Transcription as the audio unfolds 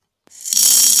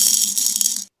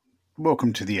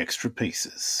Welcome to the Extra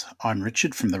Pieces. I'm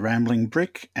Richard from the Rambling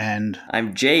Brick, and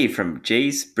I'm Jay from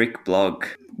Jay's Brick Blog.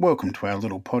 welcome to our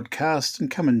little podcast. And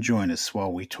come and join us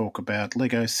while we talk about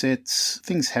Lego sets,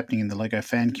 things happening in the Lego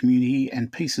fan community,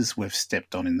 and pieces we've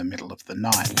stepped on in the middle of the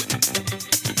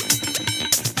night.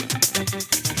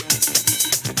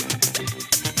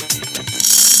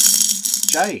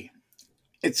 Jay,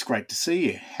 it's great to see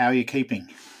you. How are you keeping?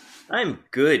 I'm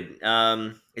good.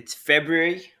 It's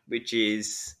February, which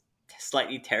is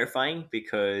slightly terrifying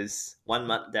because 1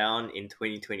 month down in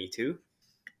 2022.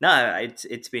 No,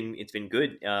 it's been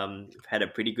good. We've had a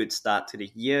pretty good start to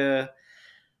the year.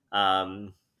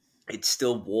 Um, it's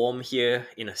still warm here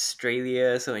in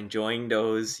Australia, so enjoying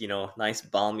those nice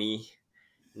balmy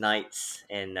nights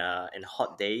and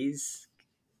hot days.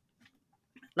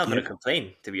 Not gonna Yep.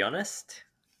 complain, to be honest.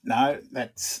 No,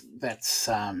 it's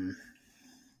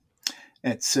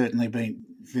certainly been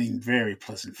very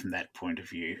pleasant from that point of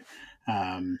view.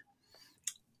 Um,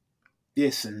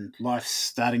 yes, and life's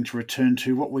starting to return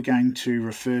to what we're going to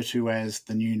refer to as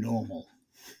the new normal,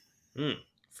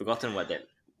 Forgotten what that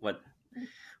was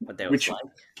which like.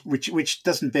 which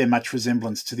doesn't bear much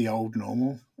resemblance to the old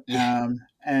normal. Yeah.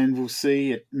 And we'll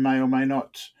see, it may or may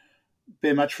not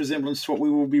bear much resemblance to what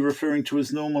we will be referring to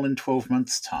as normal in 12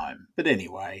 months' time. But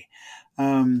anyway,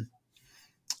 um,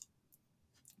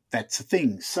 that's the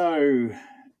thing. So,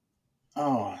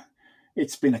 oh,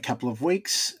 it's been a couple of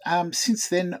weeks. Since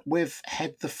then, we've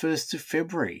had the 1st of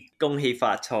February. 恭喜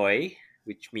发财,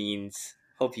 which means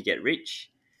hope you get rich.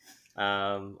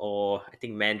 Or I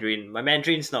think Mandarin. My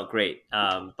Mandarin's not great,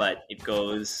 but it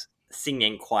goes 新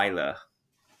年快乐.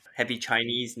 Happy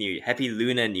Chinese New Year. Happy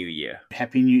Lunar New Year.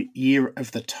 Happy New Year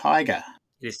of the Tiger.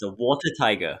 It is the water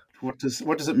tiger. What does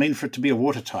it mean for it to be a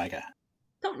water tiger?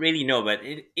 Don't really know, but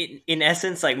in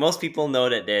essence, like most people know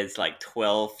that there's like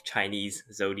 12 Chinese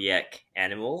zodiac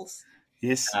animals.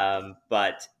 Yes.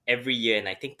 But every year, and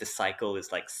I think the cycle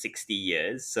is like 60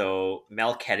 years. So,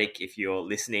 Melchizedek, if you're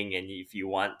listening and if you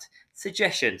want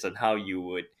suggestions on how you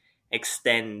would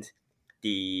extend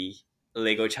the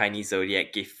Lego Chinese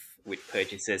Zodiac gift with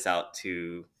purchases out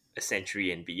to a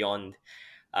century and beyond,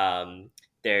 um,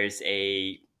 there's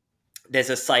a there's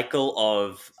a cycle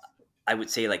of, I would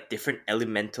say, like different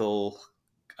elemental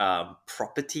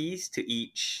properties to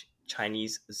each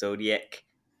Chinese zodiac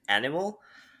animal.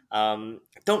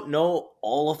 Don't know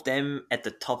all of them at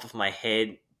the top of my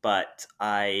head, but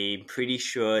I'm pretty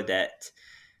sure that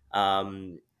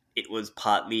it was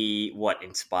partly what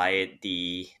inspired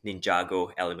the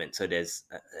Ninjago element. So there's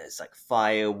like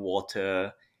fire,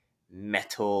 water,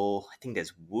 metal. I think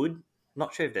there's wood.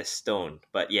 Not sure if there's stone,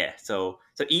 but yeah. So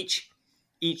each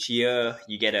year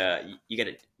you get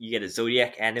a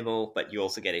zodiac animal, but you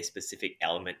also get a specific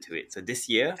element to it. So this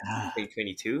year, Ah,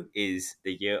 2022, is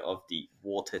the year of the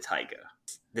water tiger.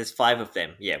 There's five of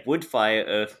them. Yeah, wood, fire,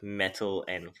 earth, metal,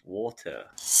 and water.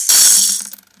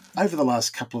 over the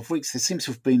last couple of weeks, there seems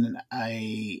to have been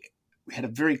we had a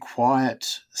very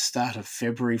quiet start of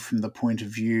February from the point of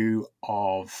view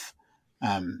of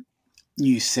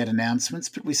new set announcements,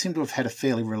 but we seem to have had a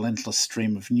fairly relentless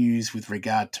stream of news with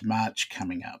regard to March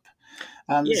coming up.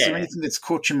 Is there Yeah. anything that's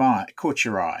caught your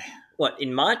eye? What,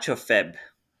 in March or Feb?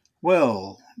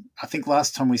 Well, I think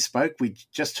last time we spoke, we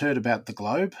just heard about the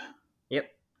Globe. Yep.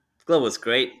 Glow was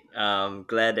great.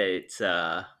 Glad that it's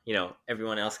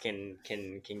everyone else can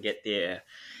get their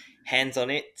hands on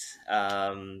it.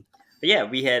 But yeah,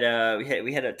 we had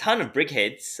a ton of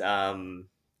brickheads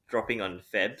dropping on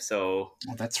Feb. So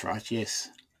Oh, that's right. Yes.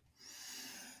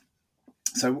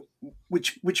 So,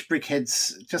 which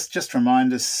brickheads? Just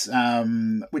remind us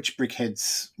which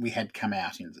brickheads we had come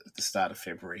out at the start of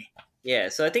February. yeah,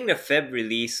 so I think the Feb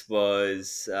release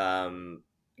was I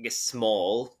guess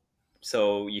small.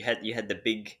 So you had the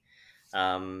big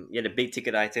big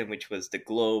ticket item, which was the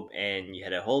globe, and you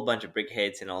had a whole bunch of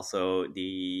brickheads and also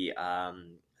the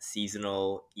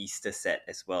seasonal Easter set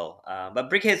as well. But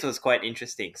brickheads was quite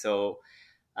interesting. So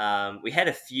we had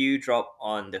a few drop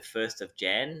on the 1st of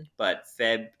Jan, but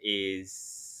Feb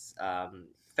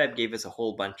gave us a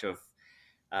whole bunch of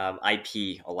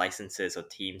IP or licenses or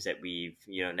teams that we've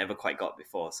never quite got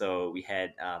before. So we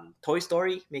had Toy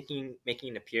Story making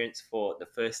an appearance for the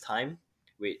first time,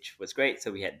 which was great.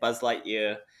 So we had Buzz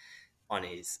Lightyear on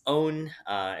his own,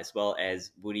 as well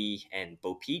as Woody and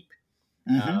Bo Peep.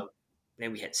 Mm-hmm. Uh,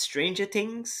 then we had Stranger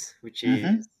Things, which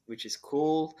Mm-hmm. is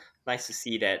cool. Nice to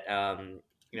see that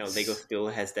Lego still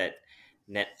has that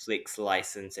Netflix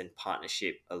license and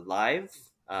partnership alive.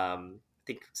 I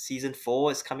think season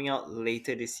 4 is coming out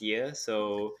later this year,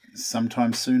 so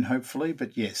Sometime soon, hopefully.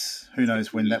 But yes, who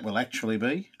knows when that hopefully, will actually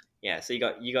be? yeah. So you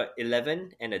got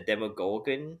 11 and a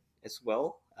Demogorgon as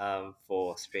well,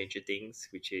 for Stranger Things,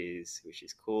 which is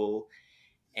cool.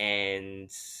 And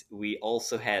we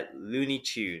also had Looney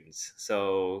Tunes,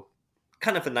 so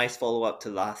kind of a nice follow up to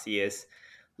last year's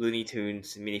Looney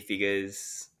Tunes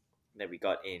minifigures that we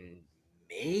got in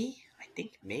May. I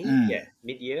think May, yeah,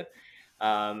 mid year.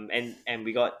 And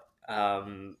we got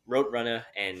Roadrunner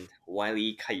and Wile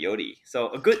E. Coyote. So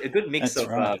a good mix That's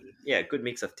of right. good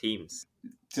mix of teams.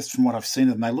 Just from what I've seen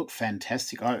of them, they look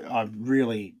fantastic. I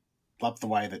really love the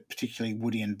way that particularly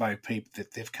Woody and Bo Peep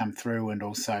that they've come through, and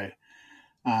also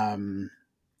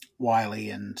Wiley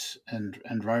and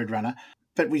Roadrunner.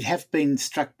 But we have been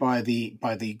struck by the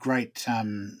great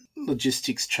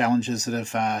logistics challenges that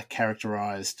have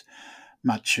characterised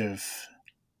much of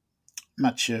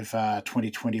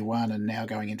 2021 and now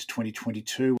going into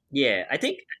 2022. Yeah, I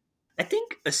think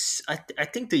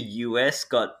the US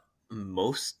got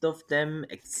most of them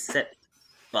except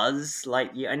Buzz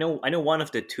Lightyear. I know one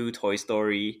of the two Toy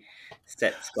Story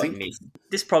sets I got think missed.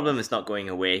 This problem is not going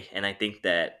away, and I think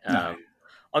that no,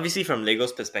 obviously from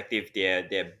Lego's perspective,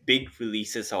 their big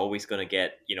releases are always going to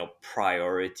get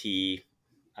priority,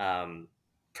 um,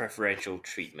 preferential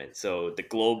treatment. So the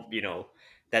Globe,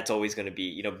 that's always going to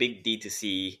be big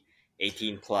D2C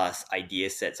 18 plus idea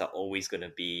sets are always going to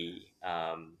be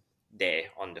there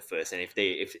on the first, and if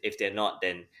they're not,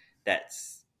 then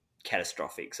that's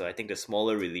catastrophic. So I think the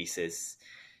smaller releases,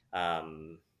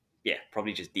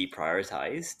 probably just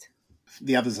deprioritized.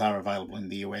 the others are available in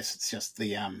the US. It's just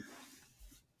the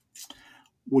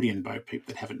Woody and Bo Peep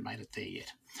that haven't made it there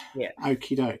yet. Yeah.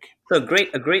 Okie doke. So a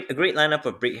great lineup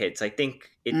of Brickheads. I think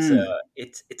it's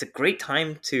a great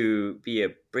time to be a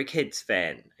Brickheads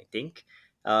fan. I think,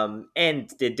 and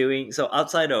they're doing so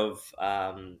outside of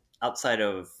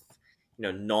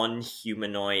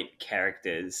non-humanoid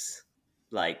characters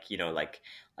like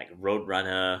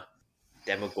Roadrunner,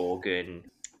 Demogorgon.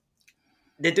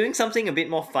 They're doing something a bit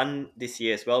more fun this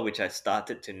year as well, which I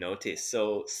started to notice.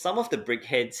 So some of the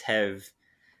Brickheads have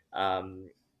um,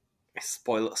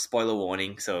 spoiler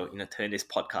warning, so turn this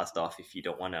podcast off if you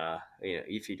don't want to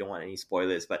if you don't want any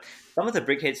spoilers. But some of the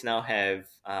Brickheads now have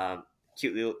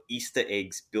cute little Easter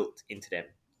eggs built into them.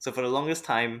 So for the longest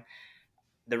time,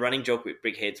 the running joke with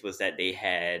Brickheads was that they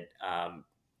had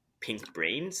pink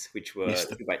brains, which were Yes,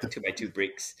 two by two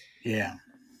bricks. yeah.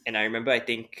 And I remember, I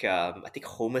think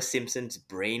Homer Simpson's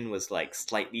brain was like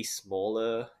slightly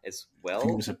smaller as I think it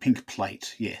well. was a pink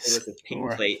plate. It Yes, was a pink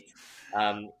or plate.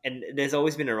 And there's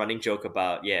always been a running joke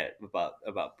about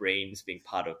brains being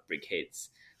part of Brickheads.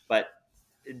 But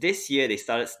this year they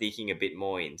started sneaking a bit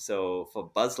more in. So for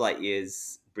Buzz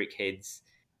Lightyear's Brickheads,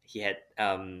 he had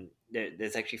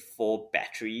there's actually 4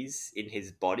 batteries in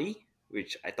his body,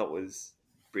 which I thought was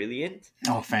brilliant.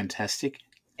 oh, fantastic.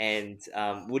 And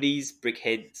Woody's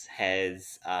Brickheads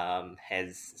has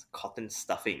cotton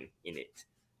stuffing in it,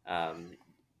 um,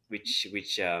 which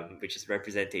is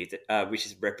represented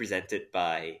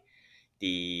by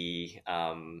the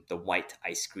white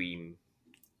ice cream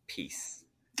piece.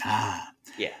 Ah,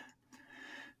 Yeah,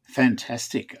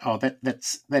 fantastic. Oh, that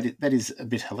is a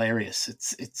bit hilarious.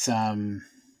 It's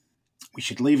we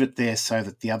should leave it there so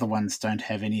that the other ones don't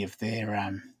have any of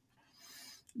their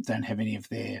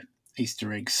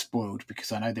Easter eggs spoiled,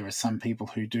 because I know there are some people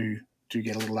who do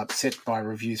get a little upset by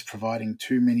reviews providing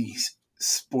too many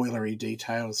spoilery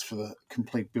details for the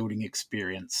complete building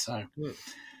experience. So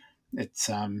it's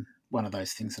one of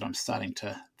those things that I'm starting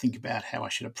to think about how I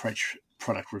should approach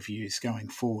product reviews going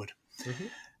forward.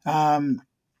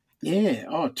 Yeah,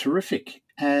 oh, terrific.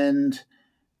 And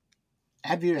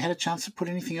have you had a chance to put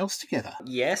anything else together?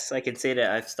 Yes, I can say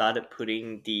that I've started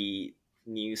putting the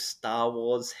new Star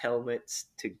Wars helmets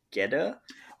together.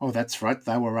 Oh, that's right.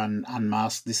 They were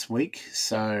unmasked this week.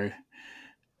 So,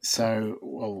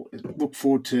 well, look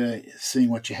forward to seeing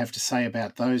what you have to say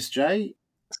about those, Jay.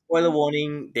 Spoiler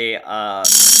warning: they are.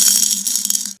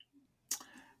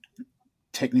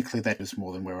 Technically, that is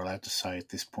more than we're allowed to say at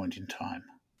this point in time.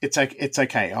 It's okay. It's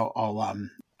okay. I'll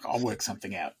work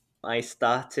something out. I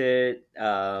started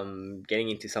getting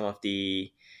into some of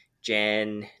the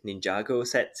Jan Ninjago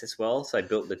sets as well. So I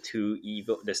built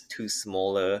there's 2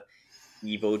 smaller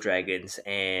Evo dragons,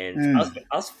 and I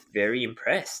was very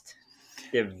impressed.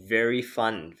 They're very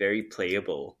fun, very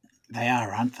playable. They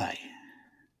are, aren't they?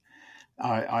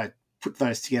 I put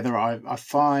those together. I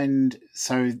find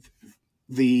so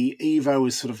the Evo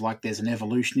is sort of like there's an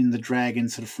evolution in the dragon,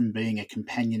 sort of from being a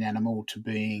companion animal to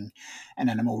being an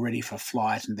animal ready for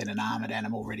flight, and then an armored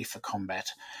animal ready for combat.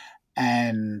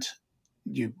 And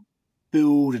you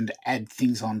build and add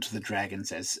things onto the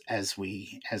dragons as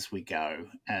we go.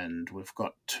 And we've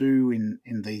got 2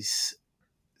 in these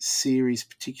series,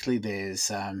 particularly. There's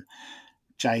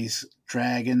Jay's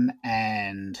Dragon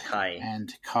Kai.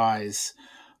 and Kai's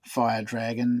Fire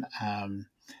Dragon.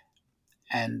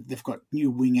 And they've got new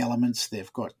wing elements,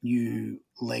 they've got new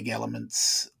leg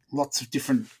elements, lots of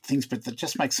different things, but that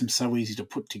just makes them so easy to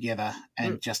put together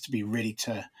and just to be ready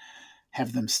to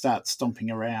have them start stomping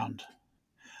around.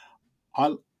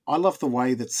 I love the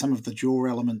way that some of the jaw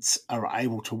elements are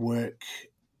able to work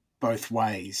both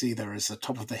ways, either as the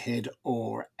top of the head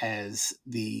or as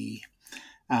the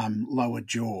lower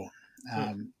jaw.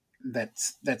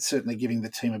 That's certainly giving the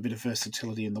team a bit of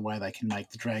versatility in the way they can make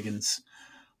the dragons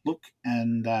look,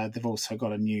 and they've also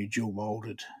got a new dual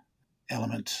molded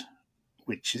element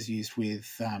which is used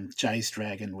with Jay's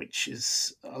Dragon, which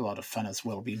is a lot of fun as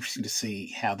well. It'll be interesting to see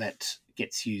how that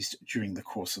gets used during the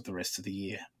course of the rest of the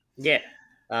year. Yeah,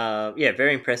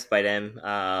 very impressed by them,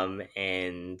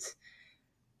 and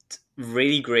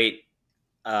really great,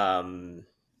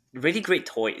 really great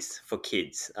toys for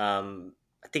kids.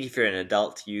 I think if you're an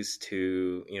adult used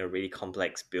to really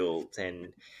complex builds,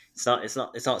 and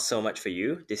it's not so much for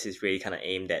you. This is really kind of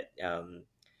aimed at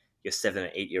your 7 or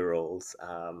 8-year-olds.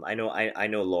 I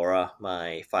know Laura,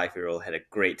 my 5-year-old, had a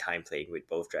great time playing with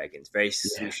both dragons. Very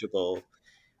sociable.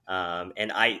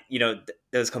 And that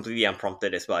was completely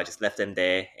unprompted as well. I just left them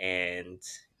there and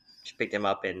just picked them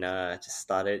up and just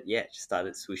started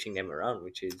swooshing them around,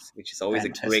 which is always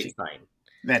Fantastic. A great sign.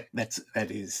 That's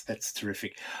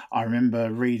terrific. I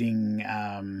remember reading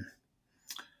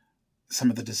some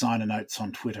of the designer notes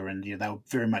on Twitter, and they were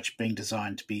very much being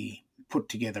designed to be put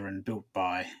together and built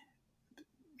by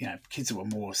kids that were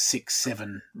more 6,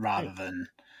 7 rather than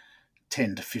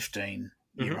 10 to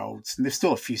 15-year-olds. And there's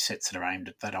still a few sets that are aimed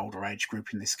at that older age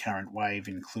group in this current wave,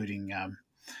 including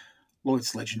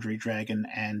Lloyd's Legendary Dragon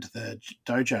and the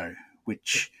Dojo,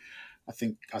 which I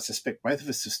suspect both of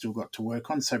us have still got to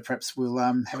work on. So perhaps we'll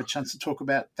have a chance to talk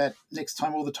about that next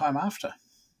time or the time after.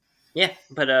 Yeah,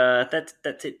 but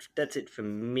that's it. That's it for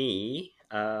me.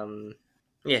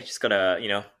 Just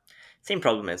gotta same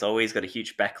problem as always. Got a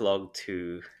huge backlog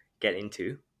to get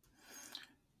into.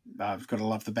 I've got to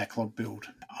love the backlog build.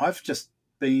 I've just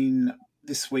been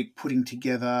this week putting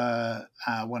together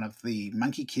one of the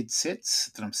Monkey Kid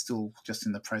sets that I'm still just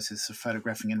in the process of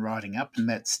photographing and writing up, and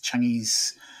that's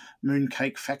Chungy's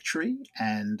Mooncake Factory,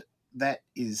 and that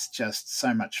is just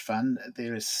so much fun.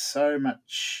 There are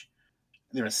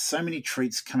so many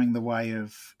treats coming the way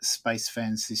of space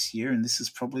fans this year, and this is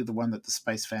probably the one that the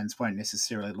space fans won't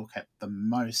necessarily look at the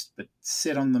most. But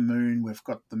set on the moon, we've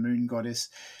got the Moon Goddess.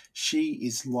 She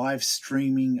is live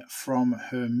streaming from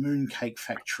her mooncake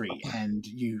factory, and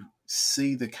you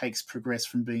see the cakes progress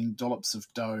from being dollops of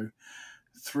dough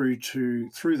through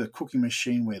the cooking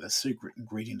machine where the secret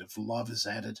ingredient of love is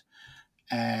added,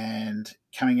 and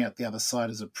coming out the other side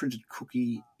as a printed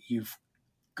cookie. You've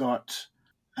got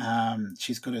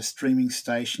she's got a streaming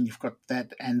station. You've got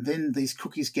that, and then these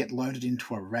cookies get loaded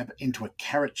into a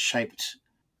carrot-shaped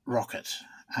rocket.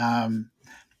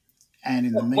 And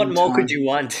in the meantime, what more could you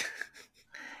want?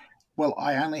 Well,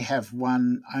 I only have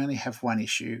one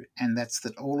issue, and that's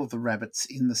that all of the rabbits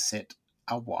in the set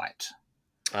are white.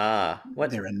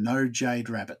 What? There are no jade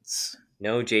rabbits.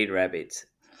 No jade rabbits.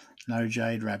 No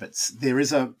jade rabbits. There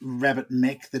is a rabbit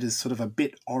mech that is sort of a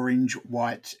bit orange,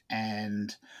 white,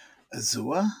 and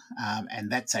azure, and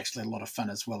that's actually a lot of fun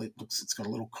as well. It's got a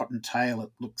little cotton tail.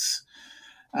 It looks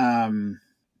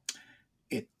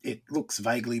it looks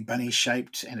vaguely bunny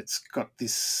shaped, and it's got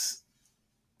this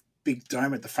big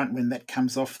dome at the front. When that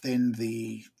comes off, then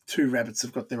the two rabbits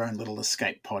have got their own little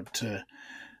escape pod or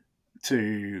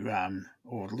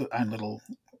own little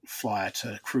flyer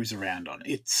to cruise around on.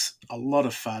 It's a lot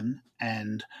of fun,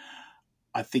 and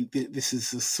I think this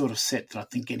is the sort of set that I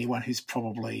think anyone who's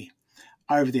probably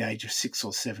over the age of 6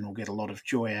 or 7 will get a lot of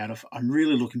joy out of. I'm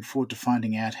really looking forward to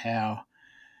finding out how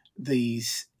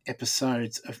these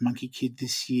episodes of Monkey Kid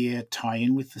this year tie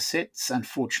in with the sets.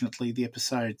 Unfortunately, the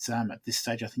episodes at this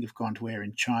stage I think have gone to air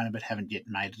in China but haven't yet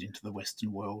made it into the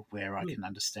Western world where I can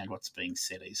understand what's being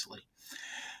said easily.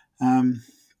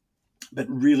 But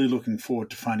really looking forward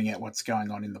to finding out what's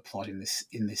going on in the plot in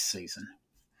this season.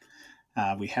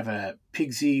 We have a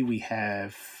Pigsy, we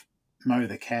have Mo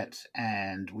the cat,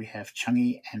 and we have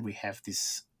Chungy, and we have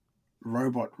this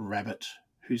robot rabbit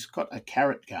who's got a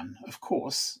carrot gun, of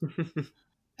course.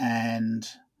 And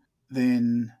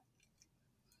then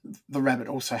the rabbit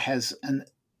also has an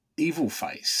evil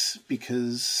face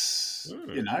because,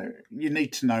 you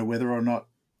need to know whether or not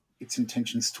its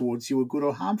intentions towards you are good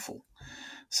or harmful.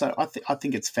 So I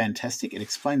think it's fantastic. It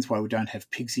explains why we don't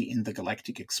have Pigsy in the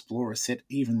Galactic Explorer set,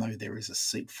 even though there is a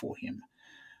seat for him.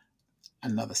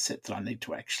 Another set that I need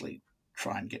to actually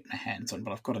try and get my hands on,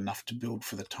 but I've got enough to build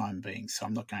for the time being, so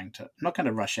I'm not going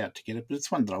to rush out to get it, but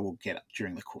it's one that I will get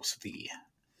during the course of the year.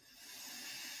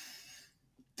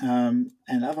 And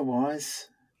otherwise,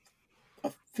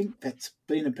 I think that's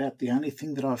been about the only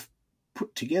thing that I've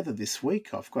put together this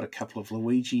week. I've got a couple of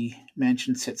Luigi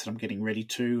Mansion sets that I'm getting ready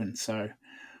to, and so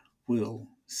we'll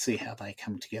see how they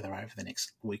come together over the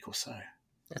next week or so.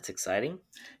 That's exciting.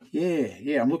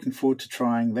 Yeah, I'm looking forward to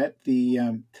trying that.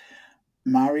 The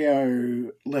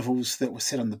Mario levels that were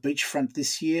set on the beachfront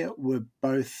this year were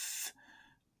both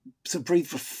sort of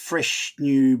breathed a fresh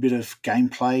new bit of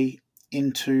gameplay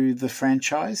into the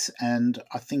franchise, and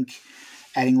I think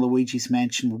adding Luigi's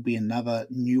Mansion will be another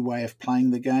new way of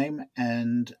playing the game,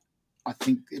 and I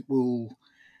think we'll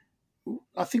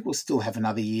still have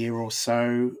another year or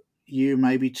so, year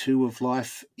maybe two of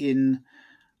life in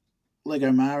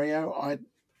Lego Mario.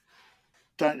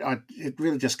 It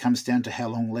really just comes down to how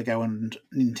long Lego and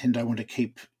Nintendo want to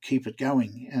keep it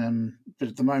going. But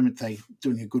at the moment, they're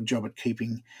doing a good job at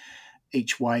keeping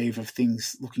each wave of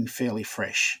things looking fairly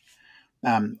fresh.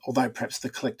 Although perhaps the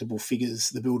collectible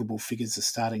figures, the buildable figures, are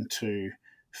starting to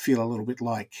feel a little bit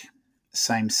like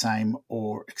same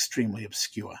or extremely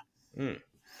obscure. Mm.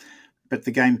 But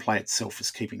the gameplay itself is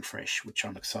keeping fresh, which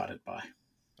I'm excited by.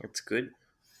 That's good.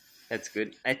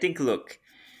 I think, look,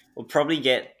 we'll probably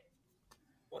get...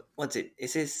 What's it?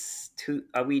 Is this two?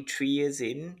 Are we 3 years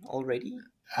in already?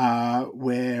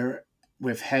 Where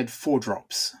we've had 4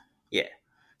 drops. Yeah.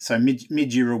 So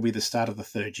mid-year will be the start of the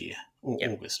third year, or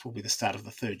August will be the start of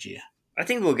the third year. I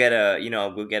think we'll get a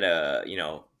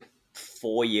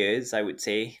 4 years, I would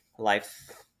say,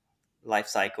 life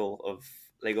cycle of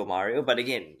Lego Mario. But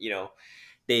again,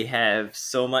 they have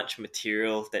so much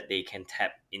material that they can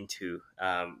tap into,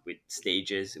 with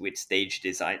stage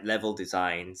design, level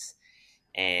designs.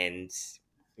 And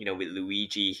with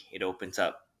Luigi, it opens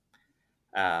up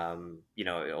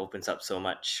so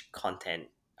much content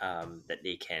that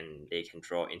they can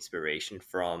draw inspiration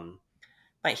from.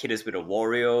 Might hit us with a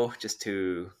Wario just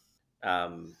to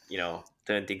turn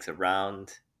things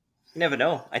around. You never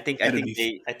know. I think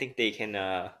they can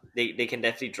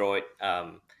definitely draw it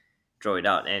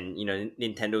out. And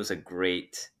Nintendo's a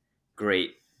great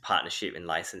partnership and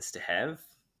license to have.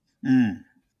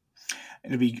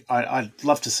 I'd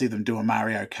love to see them do a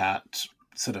Mario Kart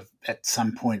sort of at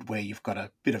some point where you've got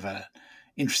a bit of a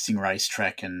interesting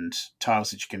racetrack and tiles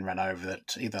that you can run over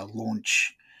that either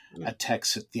launch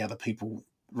attacks at the other people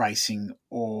racing,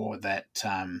 or that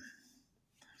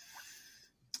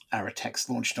are attacks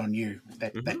launched on you.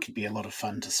 That could be a lot of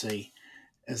fun to see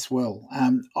as well.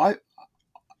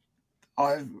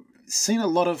 I've seen a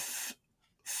lot of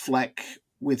flack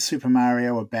with Super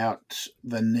Mario about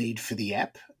the need for the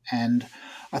app, and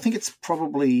I think it's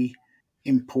probably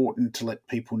important to let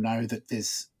people know that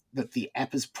the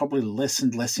app is probably less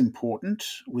and less important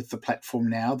with the platform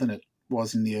now than it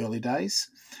was in the early days.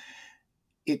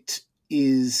 It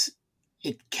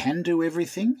can do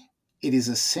everything. It is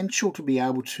essential to be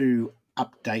able to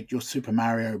update your Super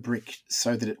Mario brick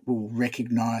so that it will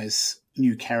recognize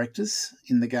new characters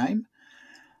in the game,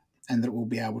 and that you'll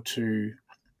be able to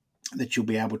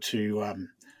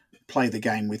play the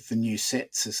game with the new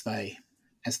sets as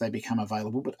they become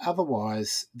available. But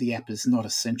otherwise, the app is not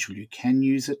essential. You can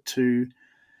use it to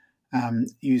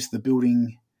use the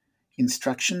building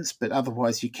instructions, but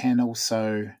otherwise you can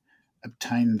also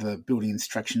obtain the building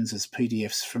instructions as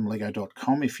PDFs from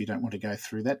lego.com if you don't want to go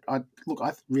through that. I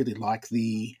really like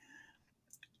the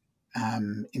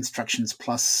Instructions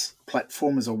Plus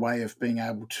platform as a way of being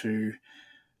able to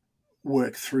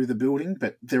work through the building,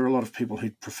 but there are a lot of people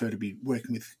who prefer to be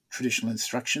working with traditional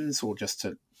instructions, or just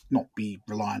to not be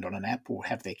reliant on an app, or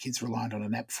have their kids reliant on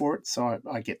an app for it. So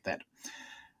I get that.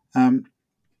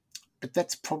 But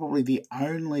that's probably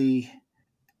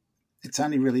it's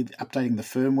only really updating the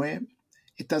firmware.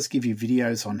 It does give you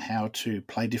videos on how to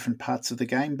play different parts of the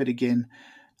game, but again,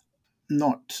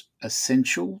 not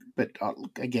essential, but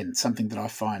again, something that I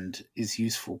find is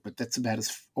useful. But that's about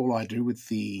all I do with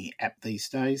the app these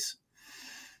days.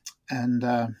 And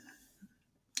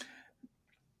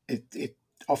it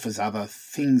offers other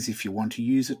things if you want to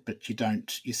use it, but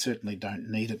you certainly don't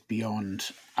need it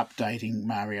beyond updating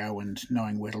Mario and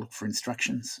knowing where to look for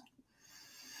instructions.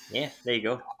 Yeah, there you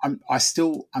go. I'm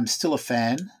still a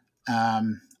fan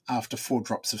after 4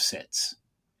 drops of sets.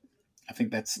 I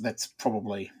think that's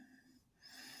probably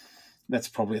a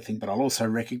thing, but I'll also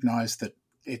recognise that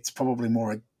it's probably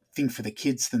more a thing for the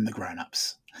kids than the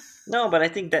grown-ups. No, but I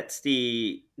think that's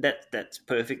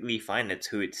perfectly fine. That's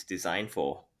who it's designed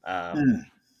for.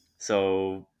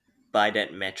 So by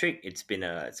that metric, it's been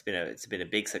a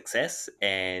big success,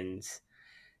 and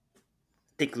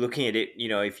think looking at it,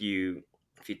 if you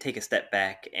take a step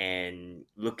back and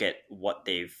look at what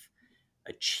they've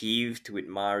achieved with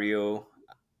Mario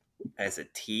as a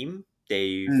team,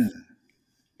 Mm,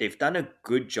 they've done a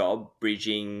good job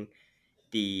bridging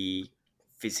the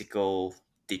physical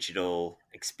digital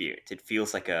experience. It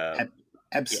feels like a ab-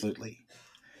 yeah, absolutely.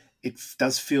 It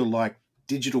does feel like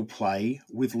digital play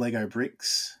with Lego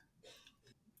bricks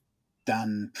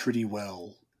done pretty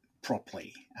well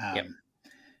properly. yeah. Yeah.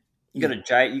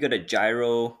 You got a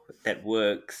gyro that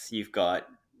works. You've got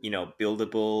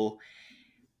buildable,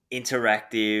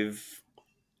 interactive,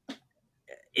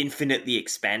 infinitely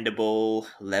expandable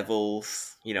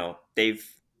levels.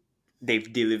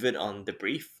 They've delivered on the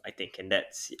brief, I think, and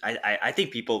I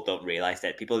think people don't realize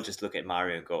that. People just look at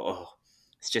Mario and go, "Oh,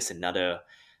 it's just another,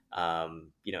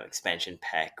 expansion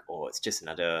pack, or it's just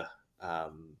another,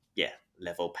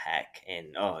 level pack,"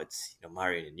 and oh, it's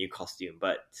Mario in a new costume.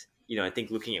 But I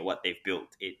think looking at what they've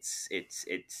built, it's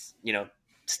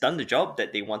done the job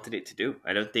that they wanted it to do.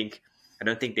 I don't think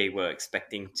they were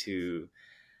expecting to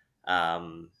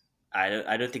um,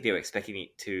 I don't think they were expecting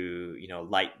it to,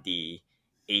 light the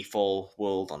A4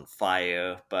 world on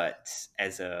fire, but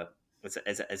as a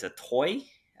toy,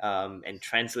 and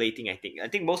translating, I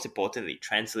think most importantly,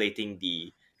 translating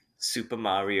the Super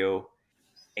Mario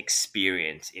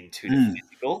experience into the Mm,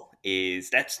 physical is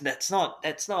that's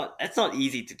not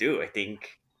easy to do. I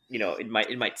think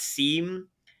it might seem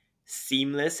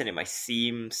seamless and it might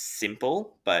seem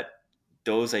simple, but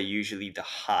those are usually the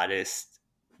hardest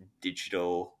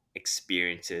digital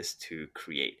experiences to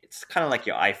create. It's kind of like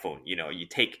your iPhone. You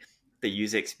take the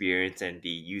user experience and the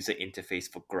user interface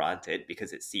for granted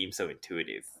because it seems so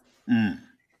intuitive, mm,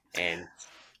 and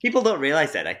people don't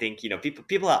realize that. I think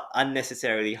people are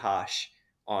unnecessarily harsh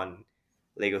on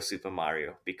Lego Super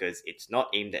Mario because it's not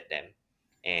aimed at them.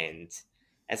 And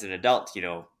as an adult,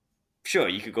 sure,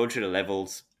 you could go through the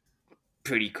levels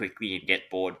pretty quickly and get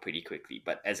bored pretty quickly.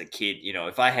 But as a kid,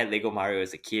 if I had Lego Mario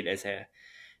as a kid, as an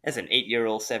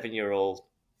 8-year-old, 7-year-old,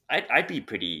 I'd be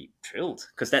pretty thrilled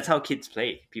because that's how kids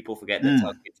play. People forget that's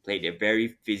how mm. kids play. They're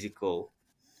very physical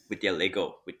with their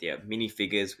Lego, with their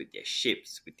minifigures, with their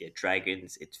ships, with their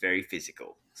dragons. It's very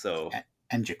physical. So,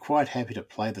 And you're quite happy to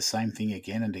play the same thing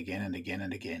again and again and again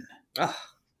and again.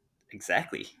 ah,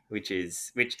 exactly. Which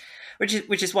is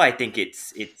why I think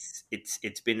it's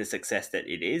been the success that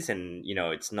it is, and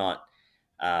it's not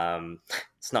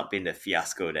it's not been the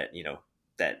fiasco that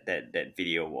that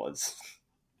video was.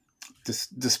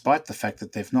 Despite the fact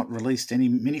that they've not released any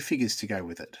minifigures to go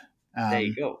with it. There you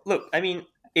Um, go. Look, I mean,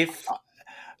 if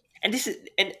and this is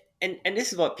and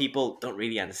this is what people don't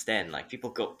really understand. Like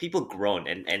people groan,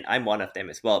 and I'm one of them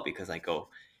as well because I go,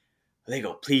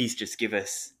 Lego, please just give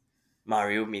us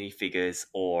Mario minifigures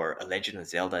or a Legend of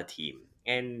Zelda team,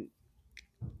 and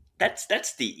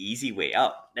that's the easy way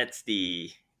out. That's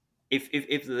the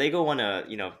if Lego wanna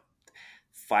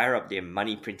fire up their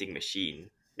money printing machine,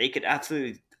 they could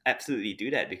absolutely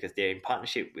do that because they're in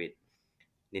partnership with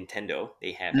Nintendo.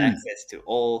 They have mm, access to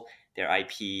all their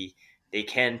IP. They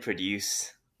can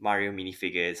produce Mario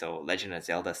minifigures or Legend of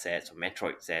Zelda sets or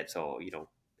Metroid sets or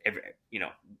every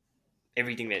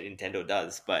everything that Nintendo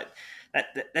does. But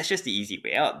that's just the easy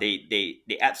way out. They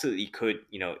absolutely could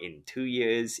in 2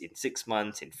 years, in 6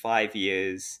 months, in 5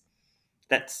 years.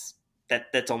 That's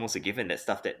that's almost a given. That's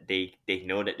stuff that they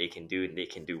know that they can do and they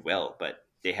can do well. But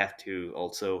they have to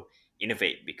also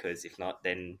innovate because if not,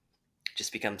 then it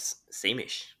just becomes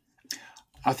sameish.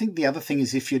 I think the other thing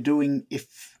is if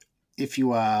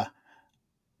you are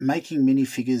making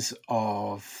minifigures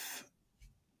of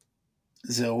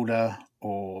Zelda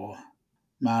or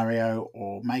Mario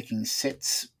or making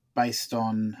sets based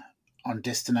on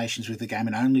destinations with the game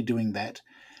and only doing that,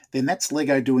 then that's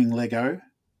Lego doing Lego,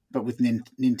 but with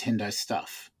Nintendo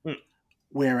stuff. Hmm.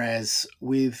 Whereas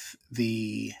with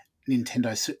the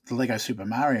Lego Super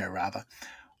Mario rather,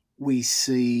 we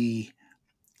see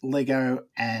Lego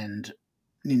and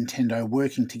Nintendo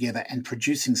working together and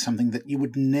producing something that you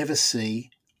would never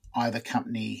see either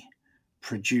company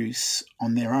produce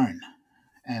on their own.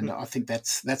 And Hmm. I think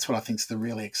that's what I think is the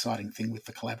really exciting thing with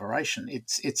the collaboration.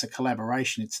 It's a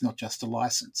collaboration. It's not just a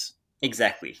license.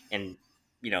 Exactly, and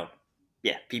you know,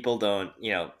 yeah, people don't.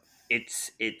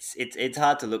 It's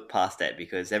hard to look past that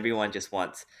because everyone just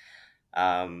wants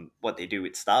what they do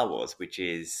with Star Wars, which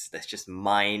is let's just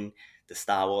mine the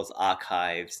Star Wars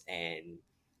archives and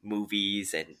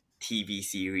movies and TV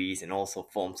series and also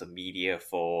forms of media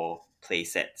for play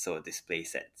sets or display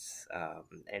sets.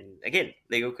 And again,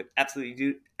 Lego could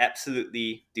absolutely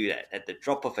do that at the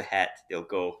drop of a hat. They'll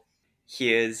go,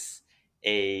 here's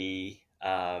a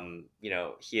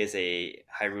here's a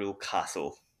Hyrule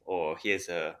castle. or here's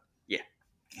a yeah.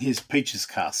 Here's Peach's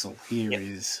Castle. Yep.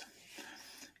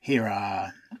 Here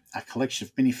are a collection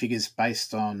of minifigures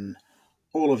based on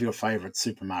all of your favourite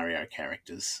Super Mario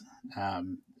characters,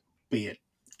 be it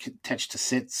attached to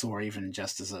sets or even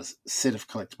just as a set of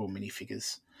collectible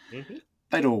minifigures. Mm-hmm.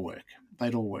 They'd all work.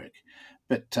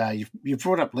 But you've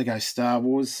brought up Lego Star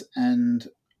Wars, and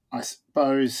I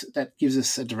suppose that gives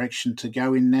us a direction to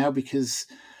go in now, because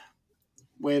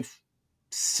we've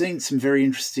seen some very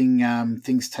interesting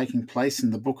things taking place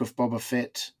in the Book of Boba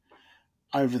Fett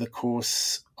over the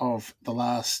course of the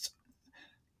last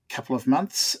couple of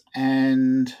months,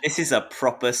 and This is a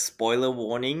proper spoiler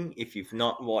warning. If you've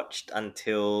not watched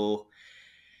until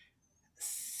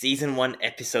season 1,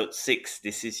 episode 6,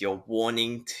 this is your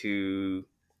warning to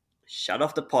shut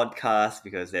off the podcast,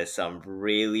 because there's some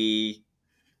really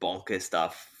bonkers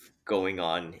stuff going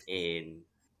on in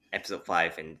episode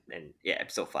 5 and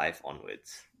episode 5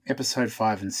 onwards. episode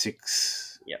 5 and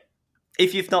 6. Yep.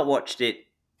 If you've not watched it,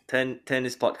 turn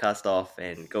this podcast off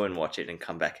and go and watch it and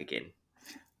come back again.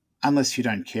 Unless you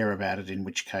don't care about it, in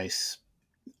which case,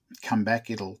 come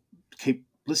back. It'll keep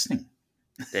listening.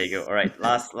 There you go. All right,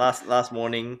 last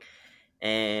warning,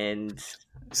 and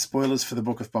spoilers for the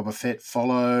Book of Boba Fett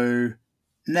follow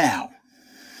now.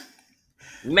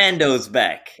 Mando's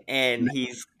back, and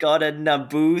he's got a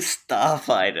Naboo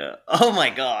starfighter. Oh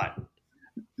my god!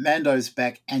 Mando's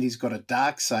back, and he's got a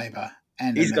Darksaber,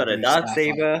 and he's got a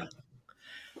Darksaber.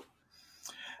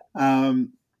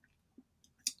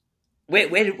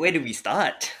 Where do we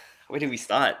start? Where do we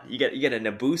start? You get a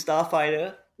Naboo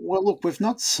starfighter. Well, look, we've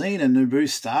not seen a Naboo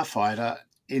starfighter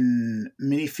in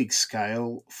minifig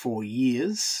scale for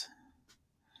years,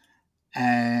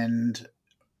 and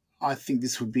I think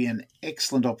this would be an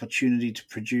excellent opportunity to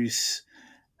produce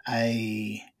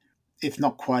if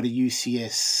not quite a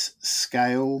UCS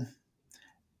scale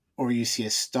or a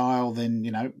UCS style,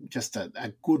 then, just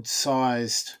a good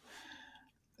sized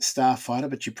starfighter,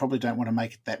 but you probably don't want to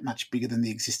make it that much bigger than the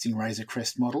existing Razor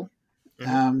Crest model.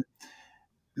 Mm-hmm.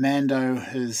 Mando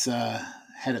has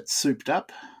had it souped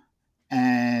up,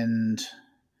 and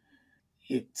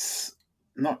it's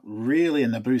not really a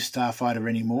Naboo starfighter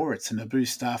anymore. It's a Naboo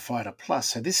starfighter plus.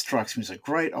 So this strikes me as a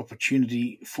great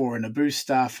opportunity for a Naboo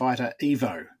starfighter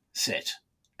Evo set.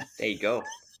 There you go.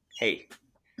 Hey,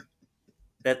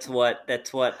 that's what the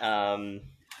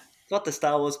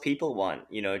Star Wars people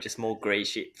want. Just more gray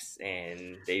ships,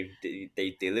 and they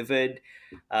delivered.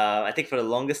 I think for the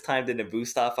longest time, the Naboo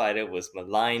starfighter was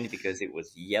maligned because it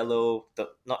was yellow.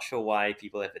 Not sure why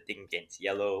people have a thing against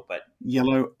yellow, but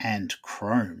yellow and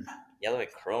chrome.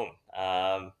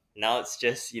 Now it's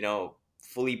just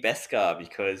fully Beskar,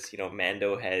 because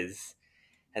Mando has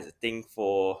a thing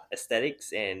for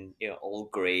aesthetics and all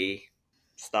gray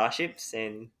starships,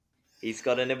 and he's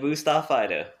got a Naboo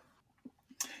starfighter.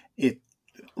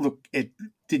 It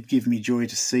did give me joy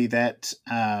to see that.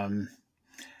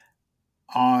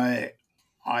 I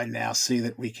now see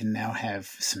that we can now have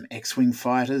some X-Wing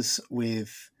fighters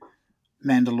with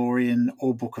Mandalorian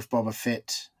or Book of Boba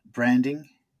Fett branding.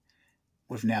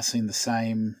 We've now seen the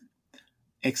same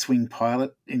X-Wing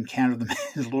pilot encounter the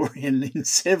Mandalorian in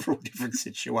several different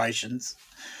situations.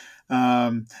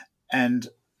 And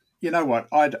you know what?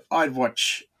 I'd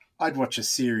watch a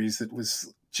series that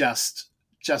was just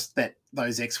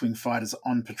those X-Wing fighters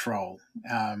on patrol,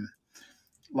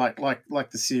 like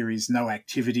the series No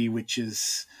Activity, which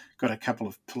has got a couple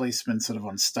of policemen sort of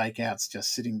on stakeouts,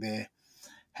 just sitting there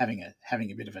having a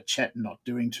bit of a chat and not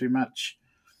doing too much.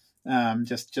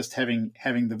 Just having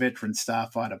the veteran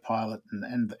starfighter pilot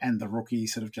and the rookie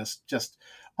sort of just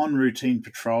on routine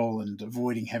patrol and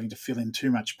avoiding having to fill in too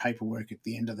much paperwork at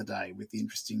the end of the day with the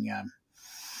interesting.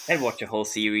 I'd watch a whole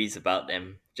series about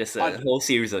them. Just a whole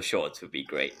series of shorts would be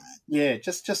great. Yeah,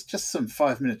 just some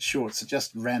 5-minute shorts that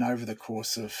just ran over the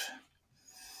course of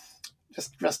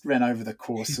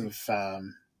a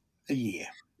year.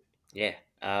 Yeah,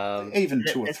 even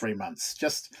 2 or 3 months.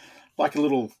 Just like a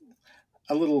little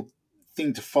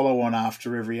thing to follow on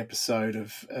after every episode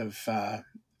of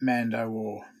Mando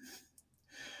or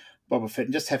Boba Fett,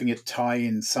 and just having it tie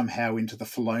in somehow into the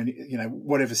Filoni,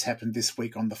 whatever's happened this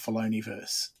week on the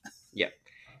Filoniverse. Yep.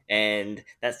 And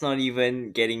that's not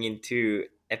even getting into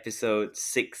episode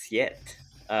 6 yet,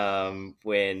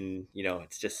 when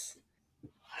it's just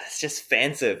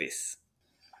fan service.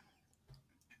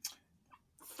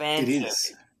 It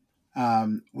is.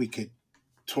 We could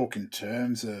talk in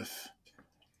terms of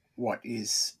what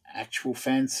is actual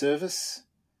fan service.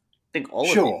 I think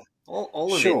all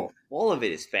of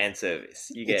it is fan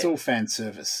service. It's all fan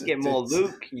service. You get more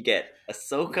Luke. You get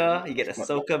Ahsoka. You get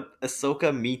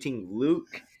Ahsoka meeting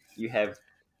Luke. You have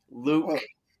Luke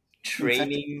In fact,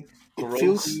 training it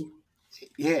feels, Grogu.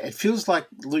 yeah, it feels like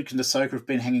Luke and Ahsoka have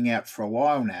been hanging out for a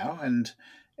while now, and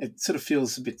it sort of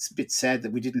feels a bit sad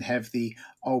that we didn't have the,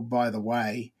 oh, by the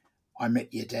way, I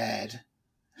met your dad.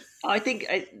 I think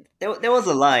there was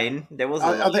a line. There was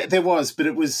a line. There was, but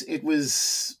it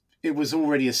was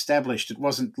already established. It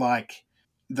wasn't like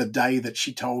the day that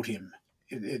she told him.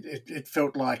 It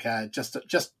felt like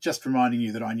just reminding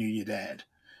you that I knew your dad,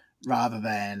 rather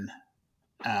than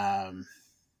um,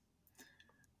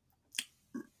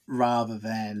 rather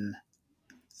than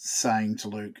saying to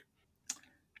Luke,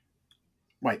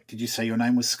 "Wait, did you say your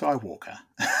name was Skywalker?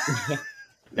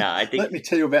 No, I Let think me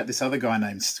tell you about this other guy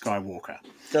named Skywalker."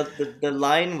 the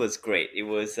line was great. It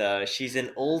was she's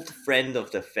an old friend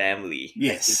of the family. I think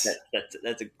Yes,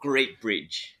 that's a great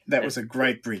bridge. that was a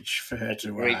great bridge for her That's a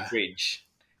to great bridge.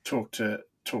 talk to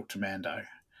Mando,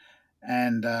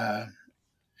 and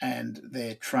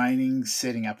their training,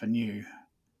 setting up a new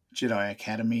Jedi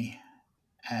Academy,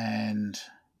 and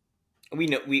We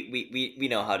know we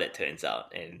know how that turns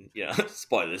out, and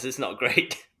spoilers. It's not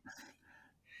great.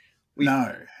 We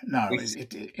no, we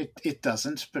it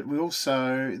doesn't. But we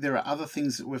also, there are other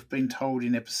things that we've been told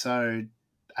in episode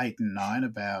 8 and 9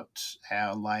 about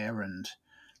how Leia and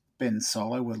Ben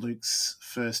Solo were Luke's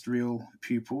first real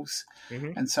pupils,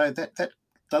 Mhm. and so that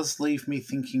does leave me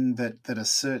thinking that a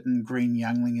certain green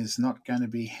youngling is not going to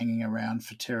be hanging around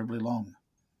for terribly long.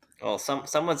 Well,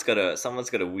 someone's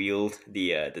gotta wield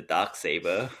the dark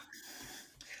saber.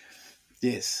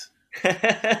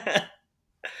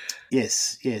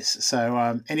 Yes, yes.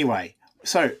 So anyway,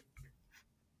 so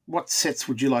what sets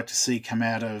would you like to see come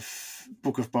out of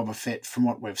Book of Boba Fett from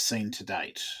what we've seen to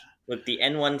date? With the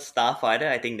N1 Starfighter,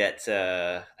 I think that's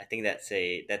a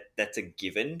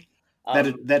given.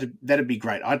 Um, That'd be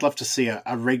great. I'd love to see a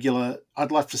regular.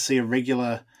 I'd love to see a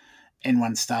regular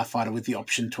N1 Starfighter with the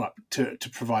option to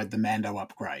provide the Mando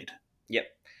upgrade. yep.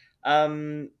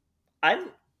 Um, I'm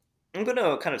I'm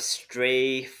gonna kind of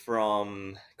stray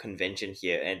from convention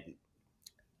here, and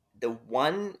the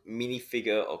one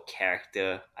minifigure or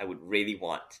character I would really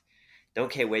want,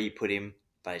 don't care where you put him,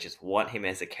 but I just want him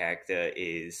as a character,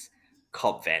 is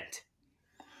Cobb Vanth.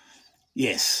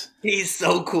 Yes. He's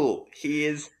so cool. He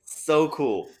is so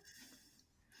cool.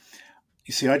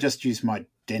 You see, I just used my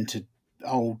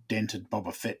old dented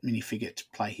Boba Fett minifigure to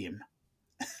play him.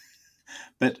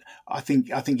 But I think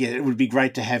yeah, it would be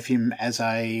great to have him as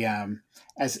a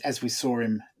as we saw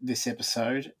him this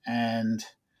episode, and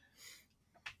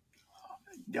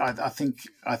I think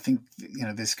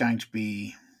there's going to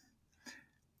be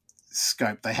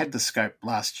scope. They had the scope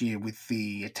last year with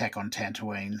the attack on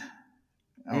Tatooine,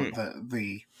 or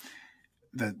Mm,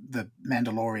 the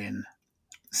Mandalorian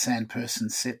sand person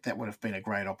set. That would have been a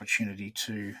great opportunity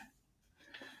to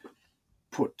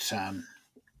put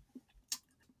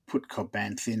put Cobb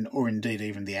Banth in, or indeed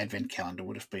even the Advent calendar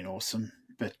would have been awesome.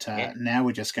 But yeah. now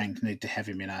we're just going to need to have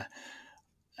him in a,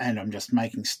 and I'm just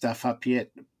making stuff up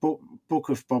yet, Book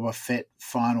of Boba Fett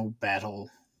final battle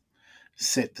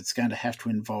set that's going to have to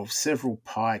involve several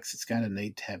Pikes. It's going to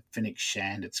need to have Fennec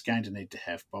Shand. It's going to need to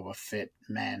have Boba Fett,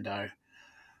 Mando,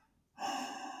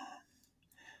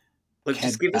 Look,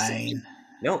 Cad Bane,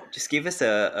 just give us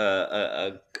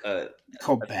a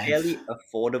Cobb Banth. fairly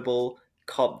affordable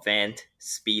Cobb Vanth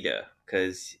speeder,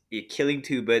 because you're killing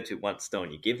two birds with one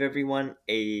stone. You give everyone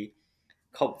a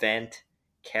Cobb Vanth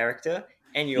character,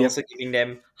 and you're Yep. also giving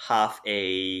them half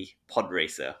a pod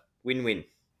racer. Win-win.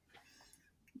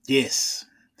 Yes.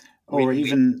 Or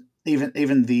Win-win.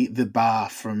 even the bar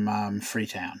from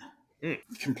Freetown, Mm.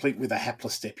 complete with a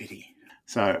hapless deputy.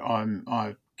 So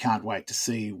I can't wait to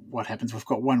see what happens. We've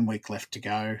got 1 week left to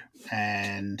go,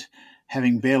 and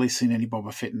having barely seen any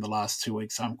Boba Fett in the last 2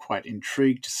 weeks, I'm quite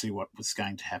intrigued to see what was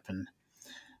going to happen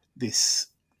this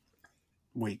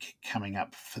week coming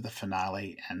up for the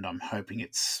finale, and I'm hoping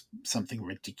it's something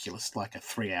ridiculous like a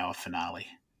 3-hour finale,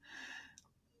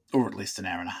 or at least an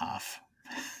hour and a half.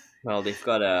 Well, they've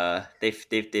got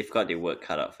their work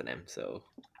cut out for them. So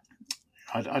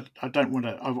I don't want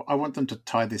to. I want them to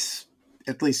tie this,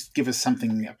 at least give us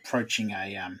something approaching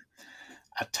a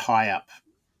tie up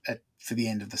for the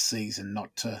end of the season,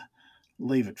 not to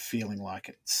leave it feeling like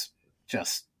it's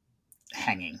just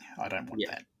hanging. I don't want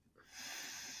yeah, that.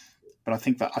 But I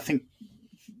think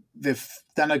they've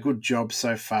done a good job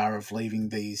so far of leaving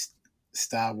these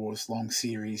Star Wars long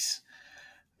series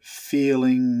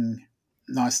feeling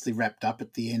nicely wrapped up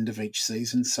at the end of each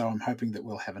season. So I'm hoping that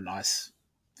we'll have a nice,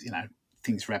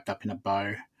 things wrapped up in a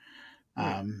bow.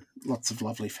 Lots of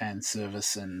lovely fan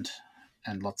service and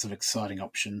lots of exciting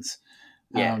options.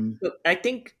 yeah. Look, I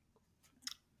think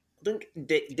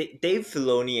Dave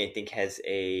Filoni, I think, has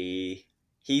a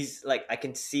he's like, I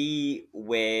can see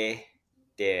where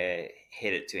they're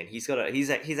headed to, and he's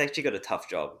actually got a tough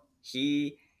job.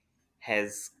 He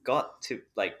has got to,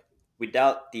 like,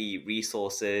 without the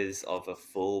resources of a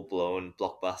full blown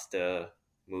blockbuster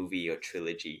movie or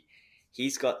trilogy,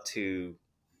 he's got to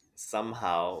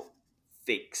somehow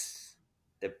fix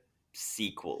the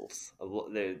sequels.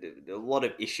 There are a lot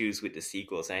of issues with the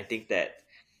sequels, and I think that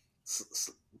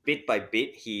bit by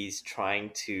bit he's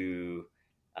trying to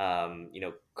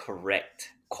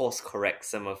course correct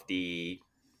some of the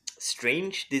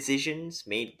strange decisions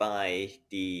made by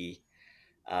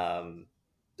um,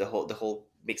 the whole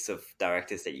mix of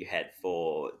directors that you had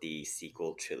for the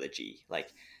sequel trilogy.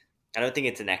 Like, I don't think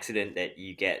it's an accident that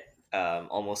you get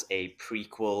almost a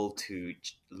prequel to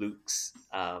Luke's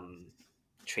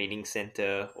training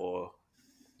center, or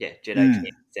Jedi Mm.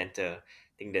 training center.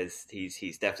 I think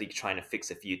he's definitely trying to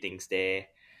fix a few things there.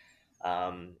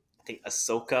 I think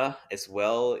Ahsoka as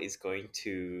well is going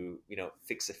to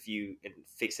fix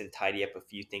and tidy up a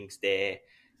few things there,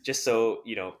 just so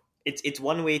it's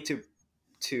one way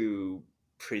to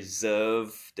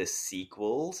preserve the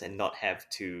sequels and not have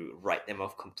to write them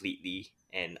off completely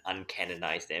and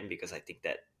uncanonize them, because I think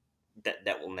that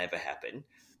will never happen.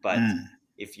 But Mm.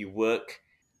 if you work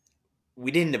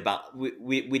within the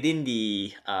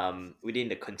within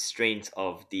the constraints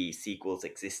of the sequels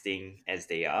existing as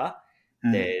they are,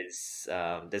 Mm.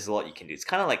 there's a lot you can do. It's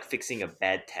kind of like fixing a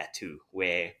bad tattoo,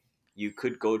 where you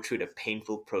could go through the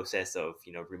painful process of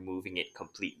removing it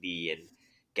completely and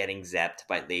getting zapped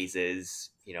by lasers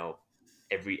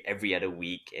every other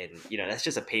week, and that's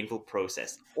just a painful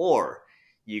process. Or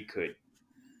you could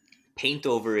paint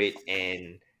over it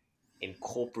and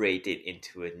incorporate it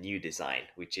into a new design,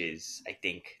 which is, I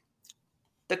think,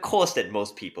 the course that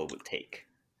most people would take.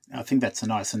 I think that's a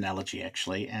nice analogy,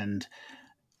 actually. And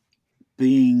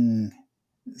being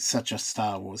such a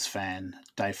Star Wars fan,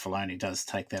 Dave Filoni does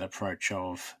take that approach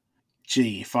of,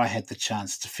 gee, if I had the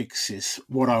chance to fix this,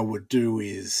 what I would do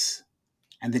is,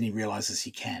 and then he realizes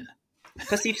he can.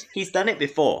 Because he's done it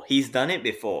before. He's done it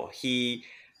before.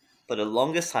 For the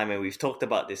longest time, and we've talked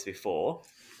about this before,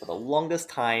 for the longest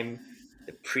time,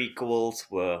 the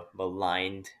prequels were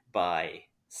maligned by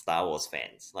Star Wars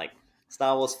fans. Like,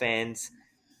 Star Wars fans,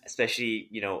 especially,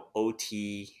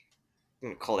 OT,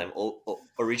 call them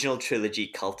original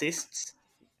trilogy cultists,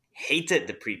 hated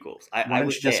the prequels. Why I don't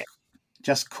was you there.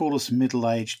 just call us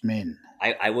middle-aged men?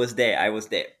 I was there. I was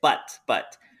there. But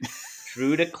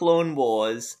through the Clone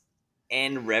Wars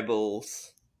and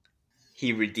Rebels,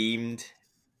 he redeemed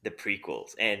the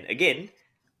prequels. And again,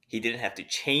 he didn't have to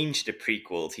change the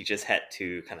prequels. He just had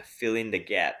to kind of fill in the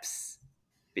gaps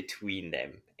between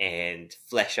them and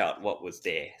flesh out what was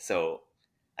there. So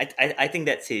I think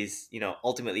that's his,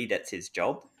 ultimately that's his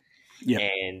job. Yep.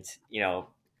 And,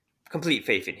 complete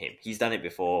faith in him. He's done it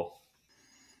before.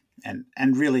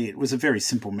 And really, it was a very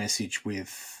simple message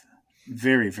with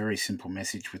very simple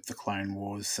message with the Clone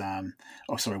Wars.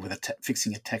 With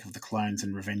fixing Attack of the Clones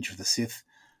and Revenge of the Sith.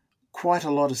 Quite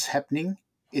a lot is happening.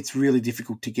 It's really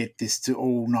difficult to get this to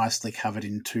all nicely covered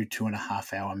in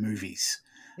 2.5 hour movies.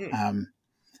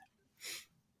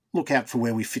 Look out for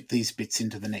where we fit these bits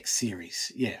into the next series.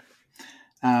 Yeah.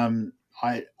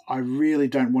 I really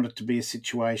don't want it to be a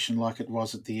situation like it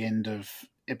was at the end of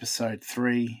episode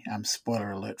 3.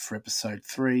 Spoiler alert for episode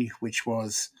 3, which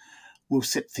was, we'll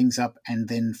set things up and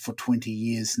then for 20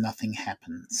 years nothing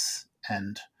happens.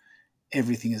 And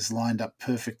everything is lined up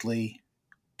perfectly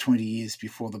 20 years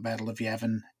before the Battle of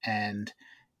Yavin, and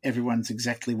everyone's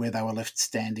exactly where they were left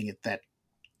standing at that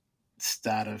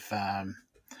start of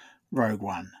Rogue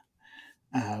One.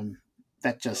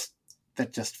 That just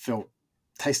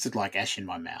tasted like ash in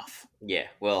my mouth. Yeah,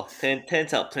 well,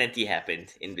 turns out plenty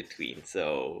happened in between.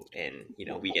 So, and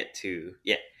we get to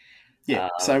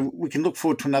So we can look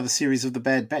forward to another series of the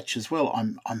Bad Batch as well.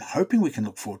 I'm hoping we can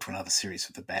look forward to another series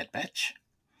of the Bad Batch.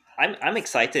 I'm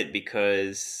excited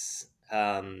because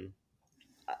I'm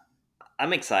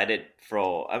excited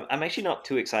I'm actually not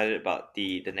too excited about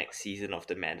the next season of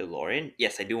The Mandalorian.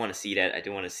 Yes, I do want to see that. I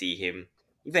do want to see him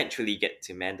eventually get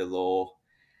to Mandalore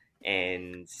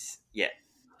and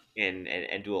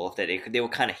and do all of that. They were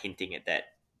kind of hinting at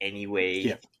that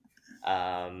anyway.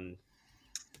 Yeah.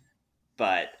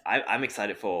 But I'm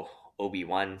excited for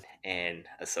Obi-Wan and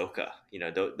Ahsoka.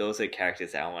 Those are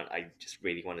characters that I just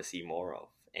really want to see more of.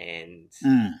 And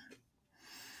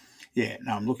yeah,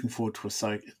 no, I'm looking forward to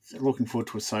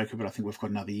Ahsoka, but I think we've got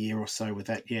another year or so with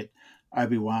that yet.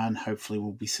 Obi-Wan, hopefully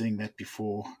we'll be seeing that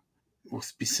before. We'll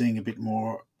be seeing a bit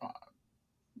more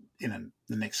in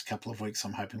the next couple of weeks.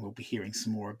 I'm hoping we'll be hearing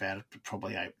some more about it, but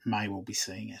probably May we'll be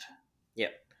seeing it.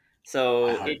 Yep. I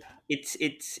So hope.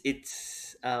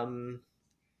 it's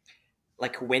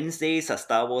like Wednesdays are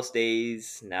Star Wars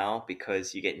days now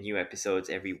because you get new episodes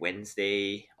every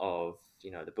Wednesday of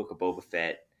the Book of Boba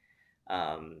Fett,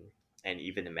 um, and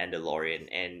even the Mandalorian.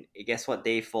 And guess what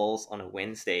day falls on a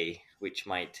Wednesday, which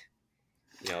might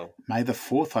May the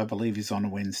 4th, I believe, is on a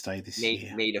Wednesday this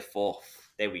year. May the 4th.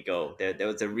 There we go. There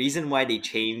was a reason why they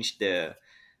changed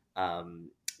um,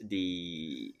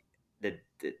 the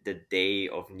the day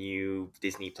of new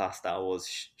Disney Plus Star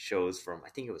Wars shows from,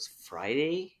 I think it was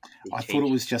Friday. They I thought it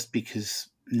changed. was just because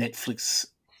Netflix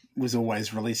was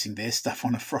always releasing their stuff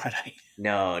on a Friday.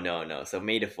 No, no, no. So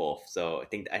May the 4th. So I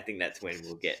think that's when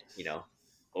we'll get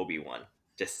Obi-Wan.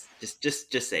 Just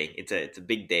saying, it's a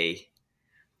big day.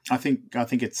 I think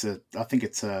it's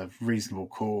a reasonable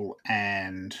call,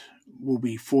 and will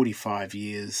be 45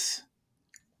 years.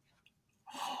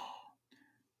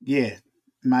 Yeah,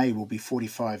 May will be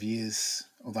 45 years,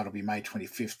 or that'll be May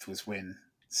 25th was when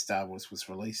Star Wars was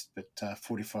released, but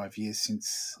 45 years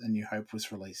since A New Hope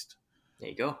was released. There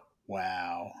you go.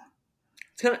 Wow.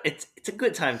 It's a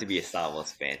good time to be a Star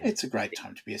Wars fan. It's a I great think.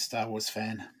 time to be a Star Wars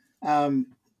fan. Um,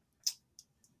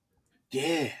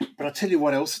 yeah, but I'll tell you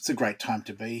what else it's a great time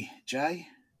to be, Jay.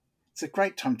 It's a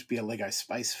great time to be a Lego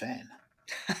Space fan.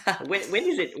 When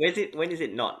is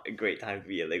it not a great time to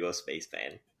be a Lego Space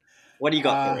fan? What do you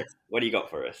got for Uh, us? What do you got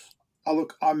for us? oh,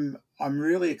 look, I'm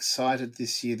really excited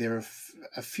this year. There are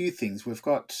a few things.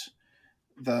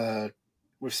 The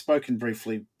we've spoken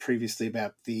briefly previously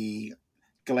about the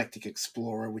Galactic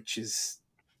Explorer, which is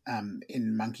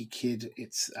in Monkey Kid.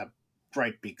 It's a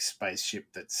great big spaceship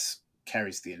that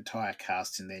carries the entire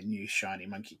cast in their new shiny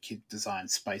Monkey Kid design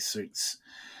spacesuits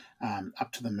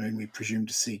up to the moon. We presume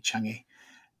to see Chang'e,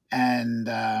 and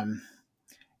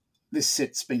this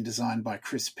set's been designed by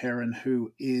Chris Perrin,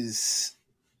 who is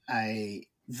a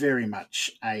very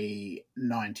much a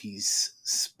 90s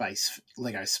space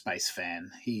Lego space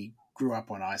fan. He grew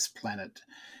up on Ice Planet.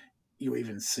 You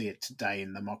even see it today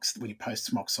in the mocks when he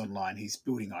posts mocks online. He's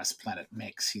building Ice Planet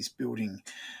mechs. He's building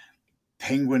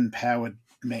penguin powered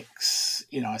mechs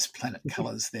in Ice Planet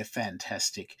colors. They're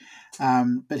fantastic.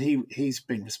 But he's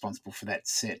been responsible for that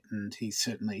set, and he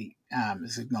certainly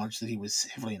has acknowledged that he was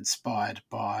heavily inspired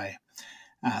by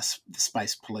the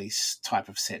Space Police type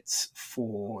of sets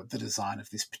for the design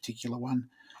of this particular one.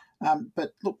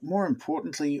 But look, more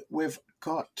importantly, we've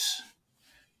got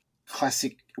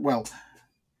classic. Well,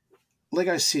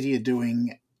 Lego City are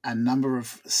doing a number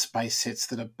of space sets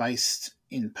that are based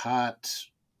in part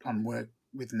on work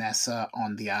with NASA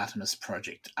on the Artemis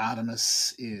project.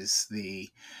 Artemis is the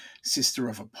sister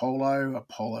of Apollo.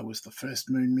 Apollo was the first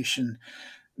moon mission,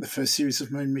 the first series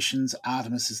of moon missions.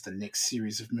 Artemis is the next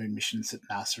series of moon missions that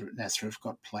NASA have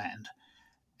got planned.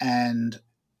 And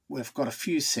we've got a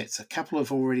few sets. A couple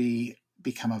have already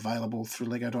become available through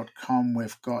lego.com.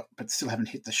 But still haven't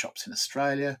hit the shops in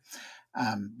Australia.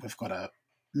 We've got a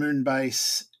moon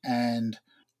base, and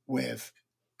we've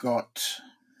got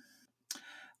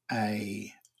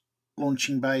a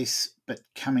launching base, but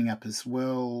coming up as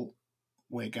well,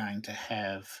 we're going to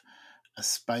have a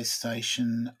space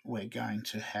station, we're going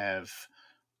to have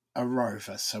a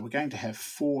rover. So we're going to have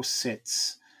 4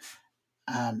 sets,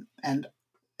 and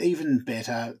even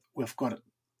better,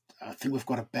 I think we've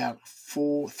got about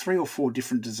 3 or 4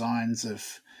 different designs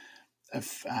of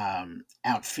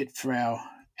outfit for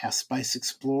our space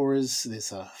explorers.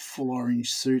 There's a full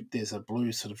orange suit, there's a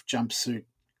blue sort of jumpsuit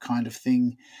kind of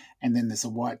thing, and then there's a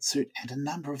white suit, and a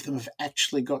number of them have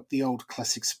actually got the old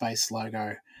classic space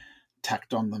logo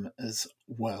tucked on them as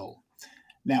well.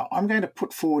 Now, I'm going to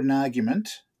put forward an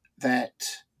argument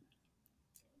that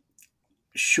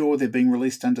sure, they're being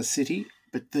released under City,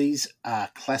 but these are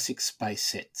classic space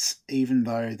sets, even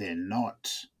though they're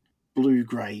not blue,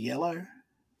 grey, yellow.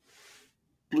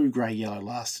 Blue, grey, yellow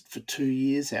lasted for 2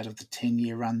 years out of the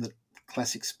 10-year run that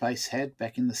Classic Space had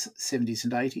back in the 70s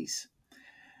and 80s.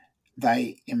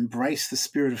 They embrace the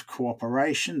spirit of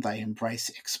cooperation, they embrace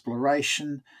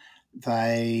exploration,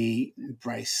 they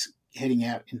embrace heading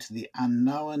out into the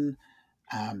unknown.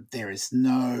 There is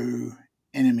no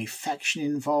enemy faction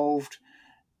involved.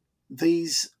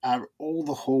 These are all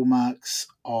the hallmarks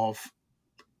of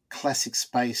classic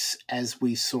space as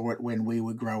we saw it when we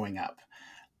were growing up.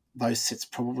 Those sets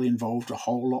probably involved a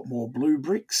whole lot more blue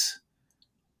bricks,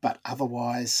 but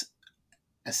otherwise,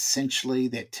 essentially,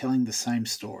 they're telling the same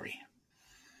story.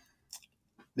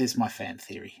 There's my fan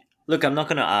theory. Look, I'm not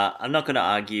gonna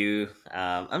argue.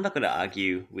 I'm not gonna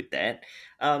argue with that.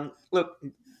 Look,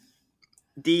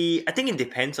 I think it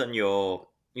depends on your.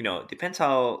 Depends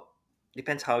how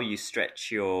you stretch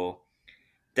your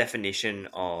definition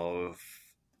of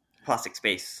Classic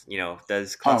Space.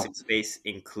 Does Oh, Classic Space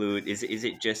include? Is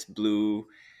it just blue,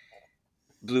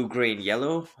 gray, and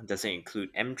yellow? Does it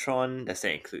include Mtron? Does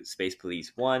it include Space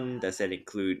Police One? Does it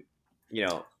include you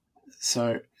know?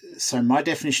 so so my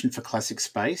definition for classic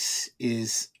space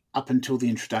is up until the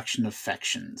introduction of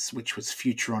factions, which was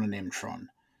Futuron and Mtron.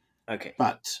 Okay.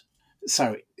 But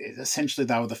so essentially,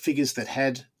 they were the figures that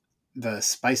had the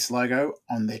space logo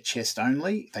on their chest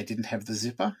only. They didn't have the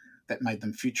zipper that made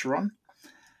them Futuron.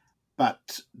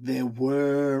 But there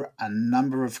were a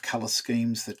number of color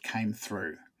schemes that came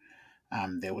through.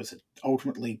 There was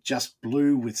ultimately just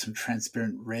blue with some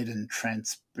transparent red and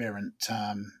transparent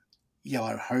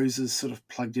yellow hoses sort of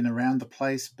plugged in around the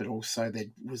place, but also there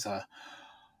was a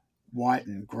white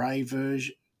and grey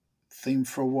version theme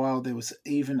for a while. There was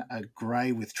even a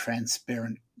grey with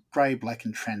transparent grey, black,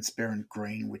 and transparent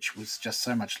green, which was just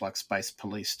so much like Space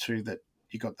Police 2 that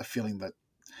you got the feeling that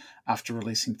after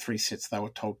releasing 3 sets, they were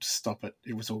told to stop it.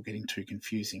 It was all getting too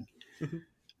confusing.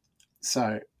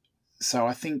 So, so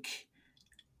I think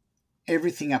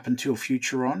everything up until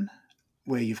Futuron,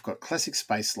 where you've got classic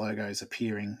space logos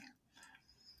appearing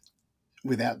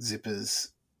without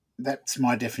zippers, that's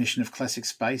my definition of classic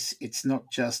space. It's not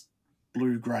just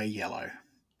blue, grey, yellow.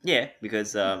 Yeah,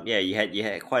 because you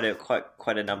had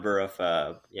quite a number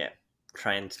of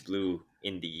trans blue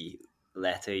in the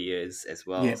latter years as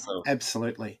well. Yeah, So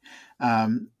absolutely.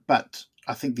 But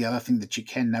I think the other thing that you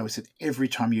can know is that every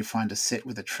time you find a set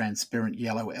with a transparent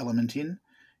yellow element in,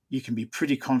 you can be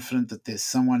pretty confident that there's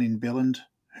someone in Belland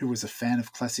who was a fan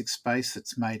of classic space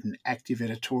that's made an active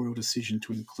editorial decision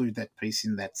to include that piece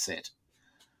in that set.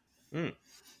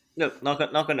 look, not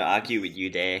going to argue with you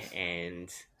there. And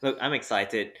look, I'm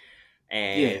excited.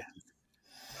 And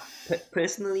Yeah.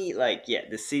 personally, like, yeah,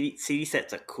 the city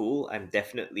sets are cool. I'm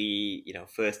definitely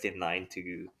first in line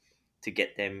to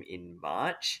get them in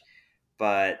March.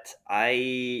 But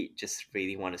I just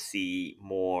really want to see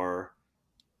more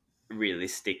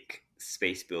realistic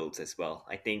space builds as well.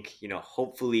 I think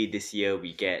hopefully this year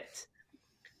we get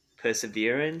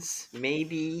Perseverance.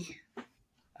 Maybe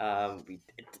we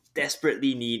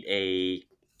desperately need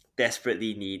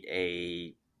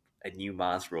a new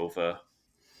Mars rover.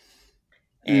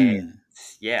 And Mm.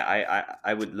 yeah,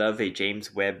 I would love a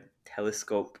James Webb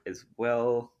telescope as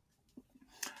well.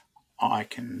 I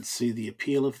can see the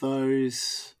appeal of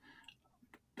those.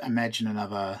 Imagine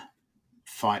another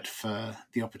fight for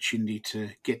the opportunity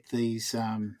to get these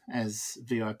as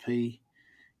VIP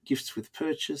gifts with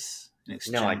purchase in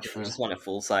No, I exchange just, I for. just want a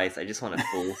full size. I just want a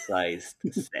full sized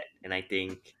set, and I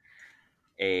think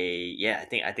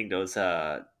I think those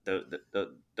are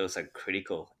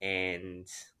critical. And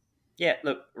yeah,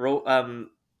 look,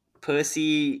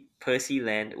 Percy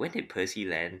land. When did Percy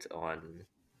land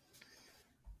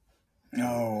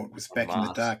Oh, it was on back in the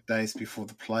Mars? dark days before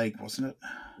the plague, wasn't it?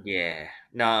 Yeah,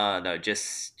 no,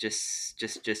 just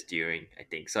during, I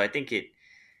think. So I think it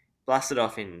blasted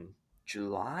off in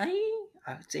July.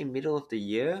 I would say middle of the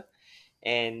year.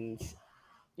 And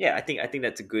yeah, I think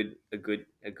that's a good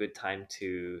time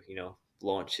to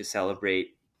launch to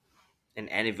celebrate an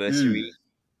Mm. anniversary.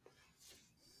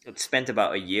 It's spent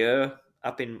about a year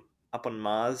up on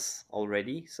Mars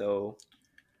already. So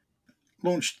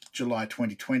Launched July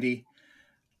 2020,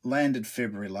 landed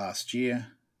February last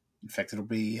year. In fact, it'll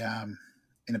be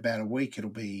in about a week, it'll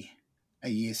be a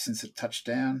year since it touched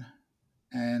down.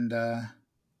 And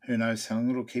who knows how long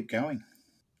it'll keep going.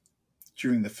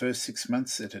 During the first 6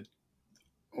 months, it had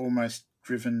almost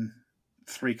driven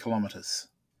 3 kilometres,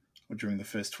 or during the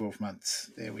first 12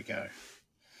 months. There we go.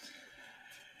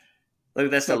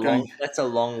 look, It's not going. that's a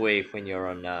long way when you're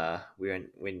on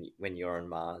when you're on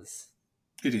Mars.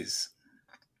 It is.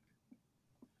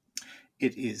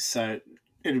 It is. So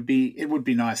it would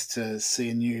be nice to see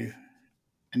a new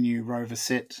rover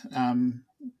set.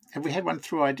 Have we had one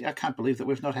through? I can't believe that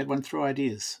we've not had one through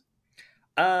ideas.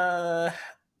 Uh,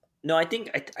 no, I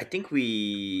think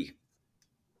we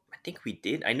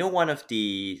did. I know one of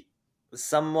the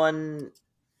someone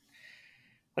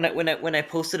when I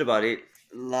posted about it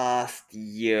last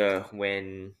year,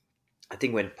 when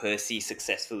Percy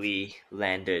successfully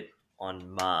landed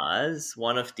on Mars.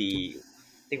 One of the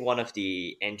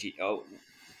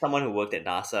someone who worked at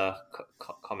NASA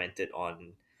commented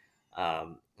on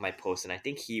my post, and I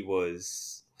think he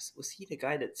was he the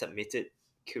guy that submitted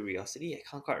Curiosity? I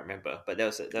can't quite remember, but that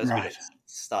was a bit of Right. a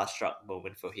starstruck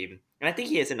moment for him, and I think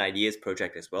he has an ideas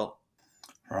project as well.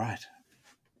 Right.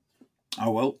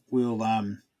 Oh well, we'll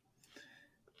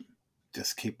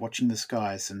just keep watching the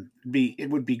skies, and be. It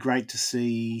would be great to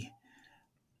see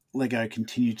Lego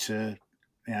continue to.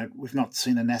 We've not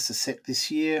seen a NASA set this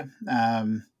year.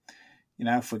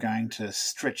 if we're going to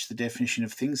stretch the definition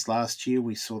of things, last year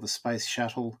we saw the Space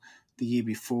Shuttle. The year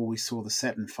before we saw the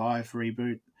Saturn V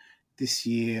reboot. This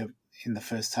year, in the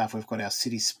first half, we've got our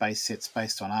city space sets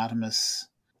based on Artemis.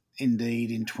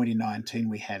 Indeed, in 2019,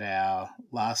 we had our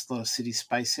last lot of city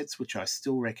space sets, which I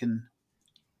still reckon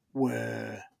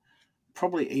were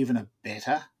probably even a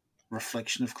better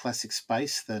reflection of classic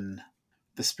space than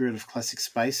the spirit of classic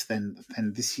space than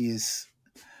this year's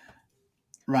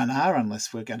run are,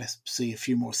 unless we're going to see a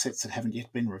few more sets that haven't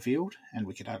yet been revealed, and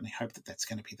we could only hope that that's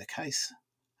going to be the case.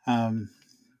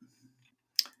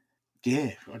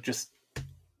 Yeah, I'd just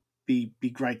be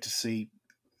great to see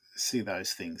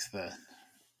those things. The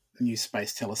new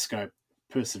Space Telescope,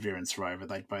 Perseverance rover,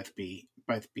 they'd both be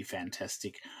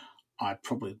fantastic. I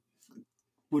probably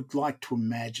would like to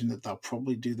imagine that they'll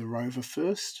probably do the rover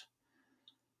first,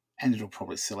 and it'll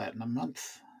probably sell out in a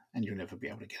month, and you'll never be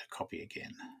able to get a copy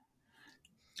again.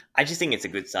 I just think it's a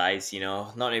good size.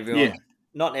 Not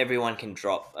everyone can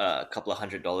drop a couple of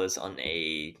 $100 on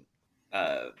a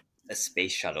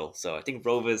space shuttle. So I think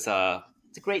rovers are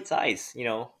it's a great size.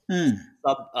 Sub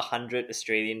 $100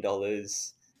 Australian,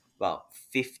 about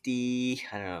 50.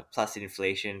 I don't know, plus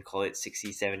inflation, call it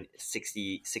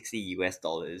 60 US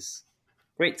dollars.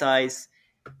 Great size,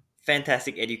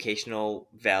 fantastic educational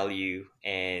value,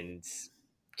 and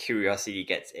Curiosity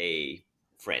gets a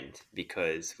friend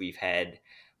because we've had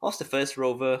what's the first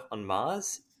rover on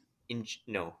Mars?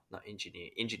 No, not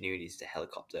Ingenuity. Ingenuity is the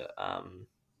helicopter.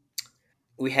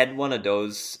 We had one of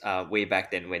those way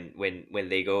back then when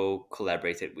Lego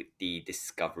collaborated with the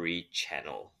Discovery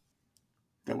Channel.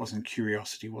 That wasn't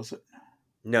Curiosity, was it?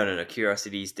 No.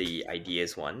 Curiosity is the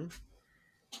Ideas one.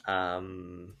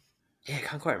 Yeah, I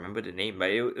can't quite remember the name, but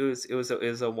it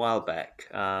was a while back.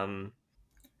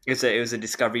 It was a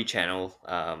Discovery Channel.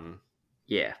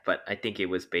 Yeah, but I think it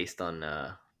was based on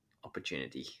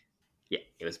Opportunity. Yeah,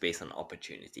 it was based on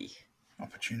Opportunity.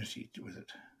 Opportunity, was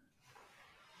it?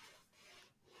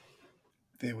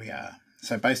 There we are.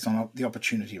 So based on the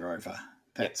Opportunity rover.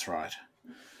 That's right.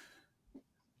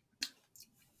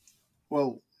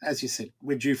 Well, as you said,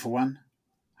 we're due for one.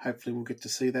 Hopefully we'll get to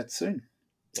see that soon.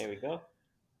 There we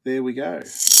go.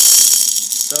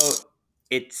 So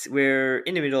we're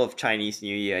in the middle of Chinese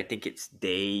New Year. I think it's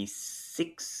day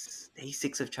 6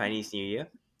 of Chinese New Year.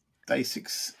 Day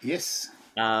 6, yes.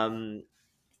 And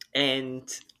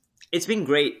it's been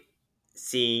great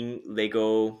seeing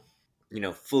Lego,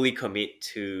 fully commit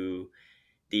to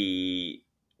the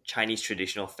Chinese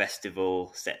traditional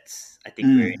festival sets. I think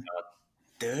we're in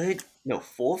our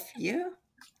fourth year.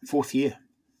 Fourth year,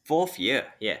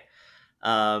 yeah.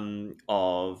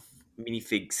 Of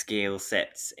minifig scale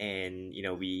sets, and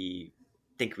we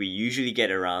think we usually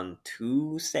get around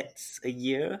 2 sets a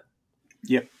year.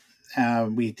 Yep.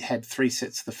 We had 3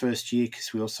 sets the first year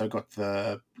because we also got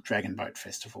the Dragon Boat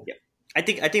Festival. Yep. I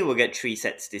think we'll get 3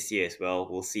 sets this year as well.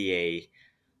 We'll see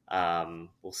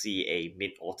a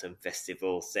Mid-Autumn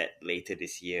Festival set later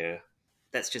this year.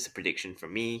 That's just a prediction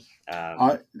from me.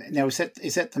 Now is that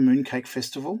the Mooncake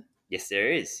Festival? Yes,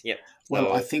 there is. Yep.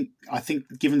 Well, I think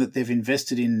given that they've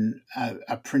invested in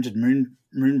a printed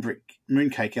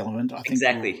mooncake element, I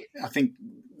think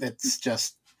that's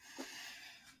just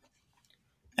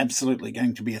absolutely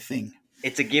going to be a thing.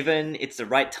 It's a given. It's the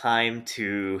right time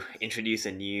to introduce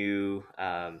a new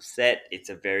set. It's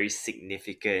a very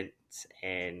significant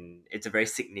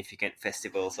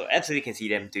festival. So absolutely can see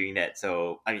them doing that.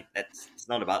 So I mean, it's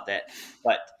not about that,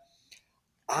 but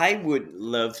I would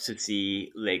love to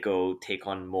see Lego take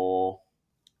on more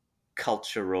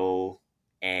cultural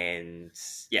and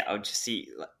I would just see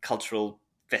cultural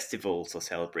festivals or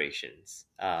celebrations.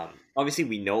 Obviously,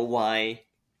 we know why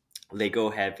Lego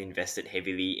have invested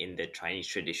heavily in the Chinese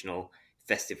traditional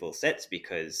festival sets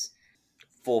because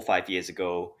 4 or 5 years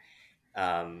ago,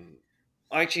 or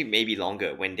actually maybe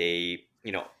longer, when they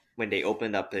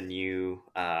opened up a new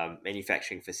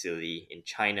manufacturing facility in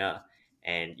China,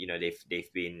 and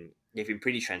they've been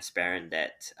pretty transparent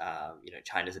that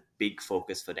China's a big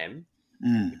focus for them.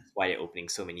 That's why they're opening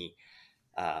so many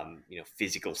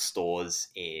physical stores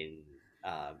in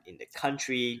the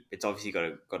country. It's obviously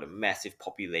got a massive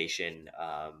population,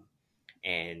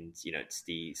 and it's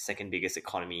the second biggest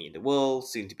economy in the world,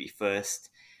 soon to be first.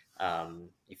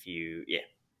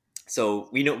 So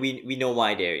we know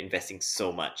why they're investing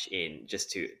so much in just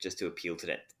to appeal to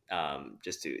that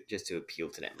just to appeal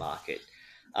to that market.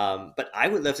 But I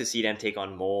would love to see them take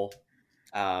on more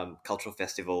cultural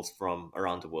festivals from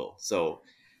around the world. So.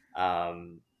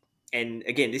 And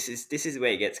again, this is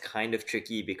where it gets kind of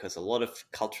tricky because a lot of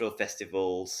cultural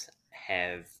festivals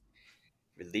have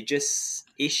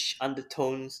religious-ish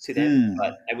undertones to them,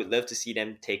 but Mm. I would love to see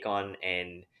them take on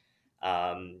an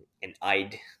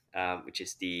Eid, which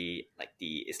is the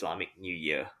Islamic New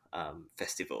Year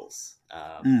festivals.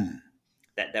 Mm.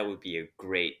 That would be a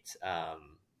great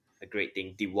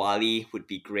thing. Diwali would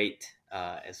be great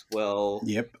as well.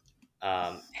 Yep.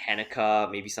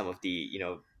 Hanukkah, maybe some of the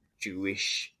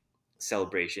Jewish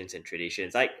celebrations and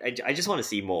traditions. I just want to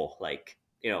see more. Like,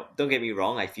 don't get me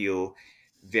wrong. I feel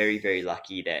very very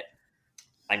lucky that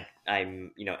I'm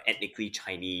ethnically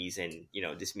Chinese, and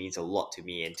this means a lot to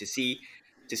me. And to see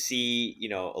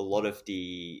a lot of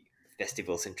the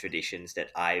festivals and traditions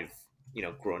that I've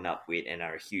grown up with and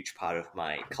are a huge part of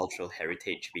my cultural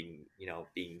heritage being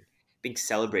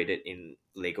celebrated in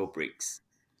Lego bricks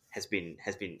has been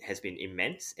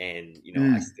immense. And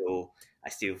Mm. I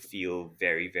still feel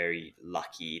very very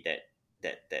lucky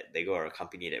that Lego are a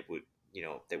company that would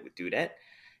do that.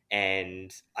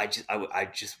 And I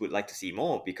just would like to see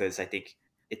more, because I think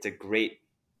it's a great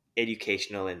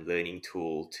educational and learning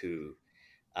tool to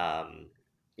um,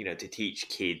 to teach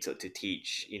kids, or to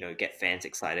teach get fans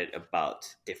excited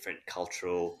about different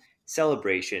cultural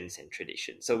celebrations and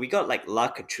traditions. So we got like La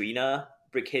Katrina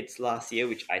brick hits last year,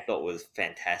 which I thought was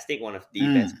fantastic, one of the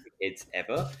best Mm. brick hits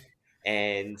ever,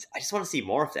 and I just want to see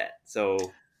more of that.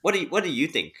 So what do you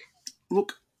think?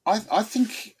 Look, I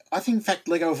think in fact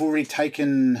Lego have already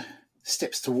taken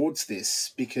steps towards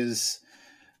this, because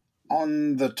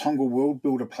on the Tonga World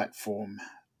Builder platform,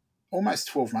 almost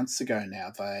 12 months ago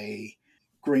now, they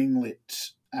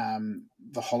greenlit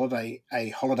a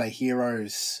Holiday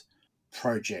Heroes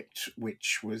project,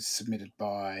 which was submitted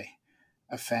by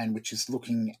a fan, which is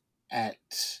looking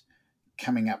at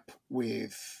coming up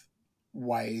with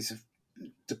ways of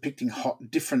depicting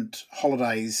different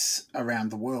holidays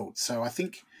around the world. So I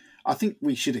think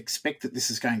we should expect that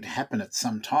this is going to happen at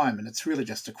some time, and it's really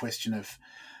just a question of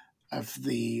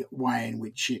the way in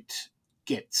which it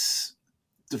gets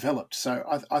developed. So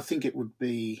I think it would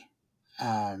be.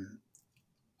 Um,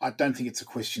 I don't think it's a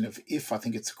question of if. I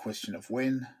think it's a question of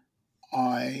when.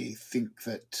 I think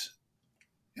that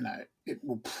it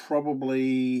will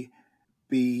probably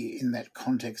be in that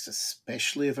context,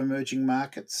 especially of emerging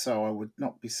markets. So I would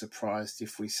not be surprised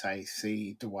if we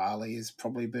see Diwali as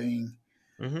probably being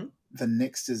Mm-hmm. the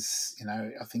next.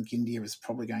 I think India is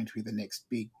probably going to be the next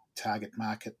big target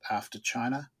market after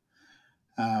China.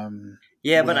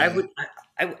 Yeah, but I Where would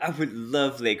I would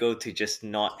love Lego to just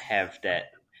not have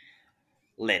that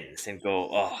lens and go,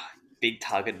 oh, big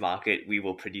target market, we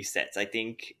will produce sets. I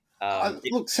think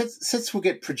look, sets will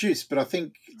get produced, but I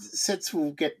think sets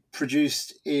will get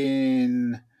produced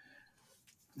in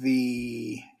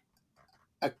the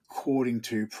according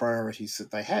to priorities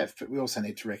that they have. But we also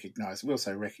recognize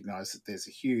that there's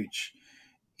a huge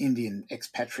Indian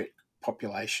expatriate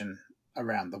population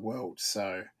around the world,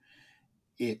 so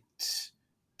it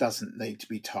doesn't need to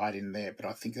be tied in there. But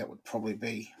I think that would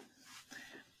probably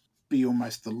be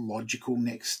almost the logical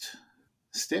next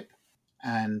step,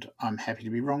 and I'm happy to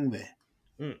be wrong there.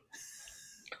 mm,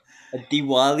 a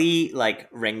Diwali like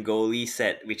Rangoli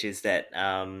set, which is that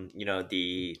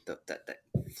the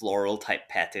floral type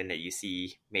pattern that you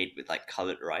see made with like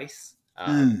colored rice.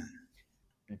 Mm.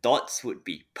 Dots would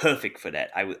be perfect for that.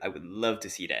 I would love to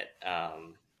see that.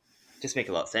 Just make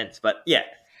a lot of sense. But yeah,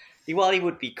 Diwali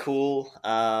would be cool.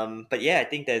 But yeah, I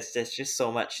think there's just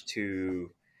so much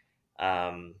to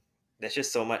um, there's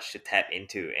just so much to tap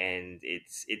into, and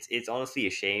it's honestly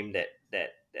a shame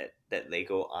that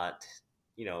Lego aren't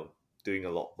you know doing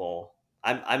a lot more.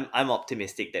 I'm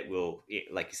optimistic that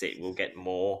like you said, we'll get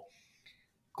more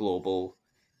global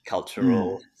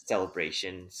Mm. cultural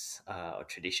celebrations or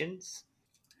traditions,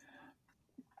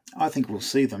 I think we'll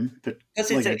see them, but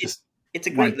because Lego just it's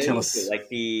a great won't tell learning tool. us. Like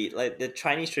the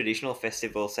Chinese traditional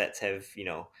festival sets have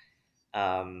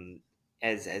um,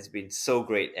 has been so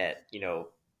great at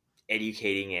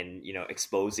educating and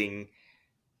exposing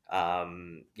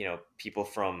people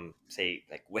from, say,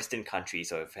 like Western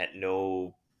countries, or have had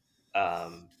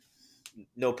um,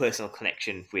 no personal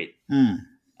connection with Mm.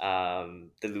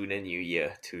 the Lunar New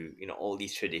Year, to all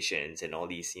these traditions and all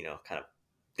these kind of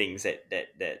things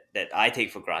that I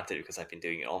take for granted because I've been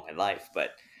doing it all my life.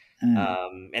 But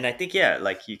Mm. and I think, yeah,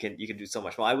 like you can do so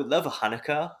much more. I would love a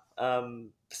Hanukkah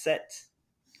set,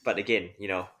 but again,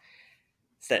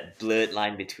 it's that blurred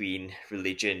line between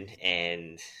religion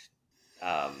and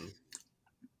um,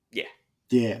 yeah.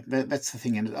 Yeah, that's the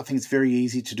thing, and I think it's very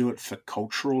easy to do it for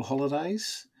cultural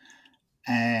holidays,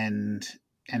 and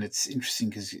it's interesting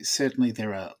because certainly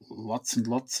there are lots and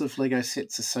lots of Lego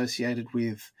sets associated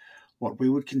with what we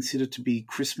would consider to be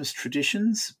Christmas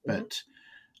traditions, Mhm. but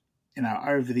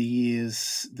over the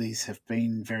years, these have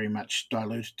been very much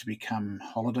diluted to become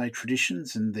holiday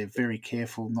traditions, and they're very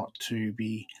careful not to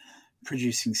be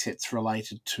producing sets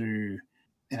related to,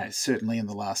 certainly in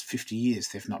the last 50 years,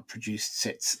 they've not produced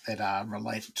sets that are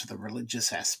related to the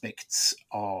religious aspects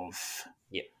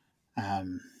Yeah.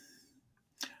 um,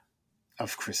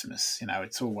 of Christmas.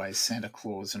 It's always Santa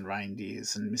Claus and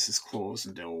reindeers and Mrs. Claus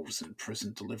and elves and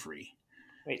present delivery.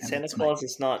 Wait, And Santa it's made, Claus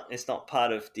is not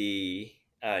part of the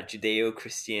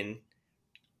Judeo-Christian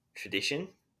tradition.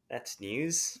 That's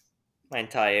news. My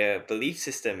entire belief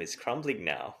system is crumbling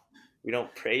now. We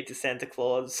don't pray to Santa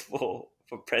Claus for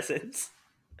presents.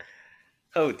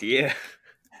 Oh dear.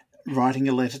 writing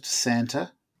a letter to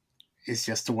Santa is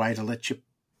just a way to let you.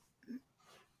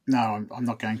 No, I'm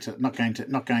not going to. Not going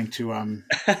to. Not going to.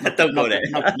 Not. Don't go Not. there.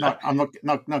 Not. I'm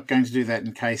not going to do that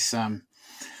in case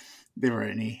there are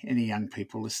any young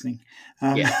people listening.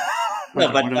 Yeah. I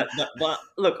No, don't want to. but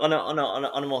look, on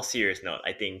a more serious note,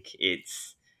 I think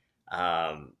it's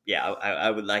yeah, I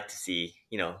would like to see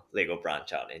Lego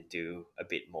branch out and do a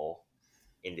bit more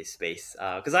in this space,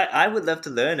 because I would love to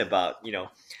learn about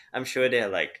I'm sure there are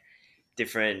like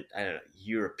different, I don't know,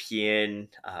 European,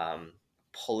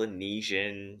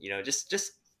 Polynesian,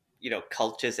 just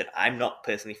cultures that I'm not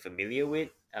personally familiar with,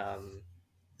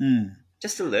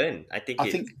 just to learn. I think I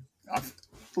it. think.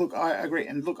 Look, I agree,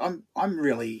 and look,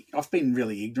 I've been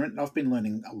really ignorant. I've been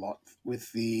learning a lot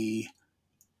with the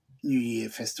New Year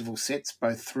festival sets,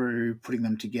 both through putting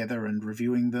them together and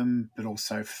reviewing them, but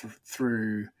also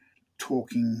through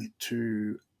talking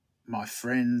to my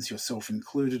friends, yourself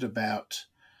included, about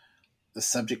the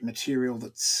subject material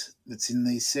that's in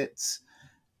these sets,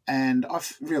 and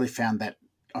I've really found that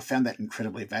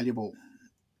incredibly valuable.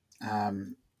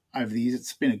 Um, Over the years,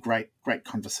 it's been a great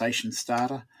conversation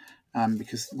starter.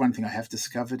 Because one thing I have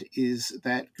discovered is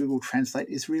that Google Translate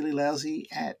is really lousy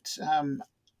at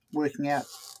working out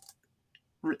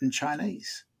written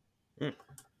Chinese, Mm.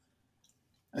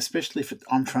 especially if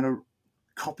I'm trying to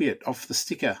copy it off the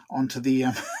sticker onto the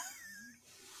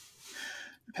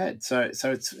pad. So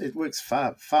it works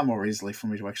far more easily for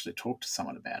me to actually talk to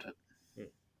someone about it. Mm.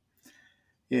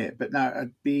 Yeah, but no,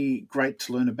 it'd be great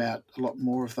to learn about a lot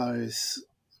more of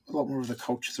the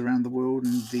cultures around the world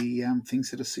and the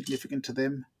things that are significant to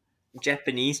them.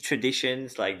 Japanese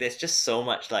traditions, like there's just so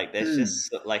much, like there's Mm.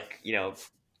 just like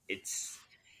it's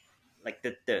like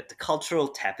the cultural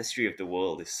tapestry of the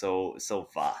world is so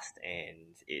vast,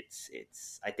 and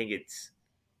it's I think it's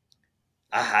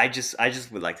I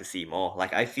just would like to see more.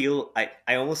 Like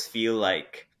I almost feel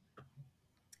like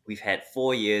we've had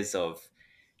 4 years of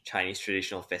Chinese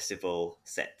traditional festival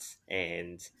sets,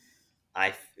 and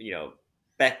I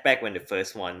back when the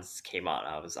first ones came out,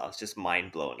 I was just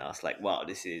mind blown. I was like, wow,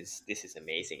 this is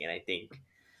amazing. And I think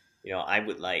I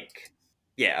would like,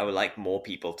 yeah, I would like more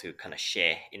people to kind of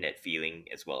share in that feeling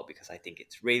as well, because I think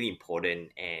it's really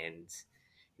important. And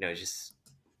just,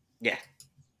 yeah,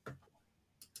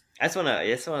 I just want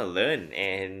to learn.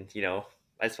 And I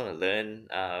just want to learn.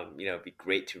 It'd be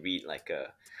great to read like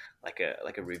a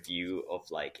review of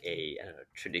like a, I don't know,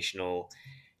 traditional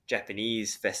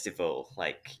Japanese festival,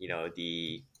 like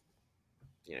the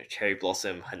cherry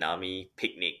blossom hanami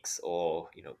picnics, or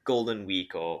golden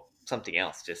week, or something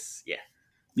else. Just, yeah.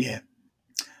 Yeah,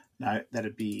 no, that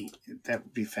would be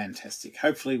fantastic.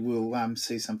 Hopefully, we'll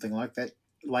see something like that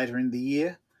later in the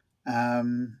year,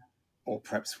 um, or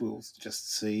perhaps we'll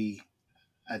just see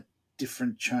a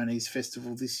different Chinese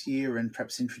festival this year, and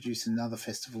perhaps introduce another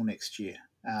festival next year.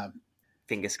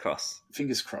 Fingers crossed.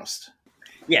 Fingers crossed.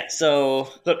 Yeah, so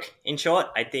look, in short,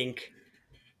 I think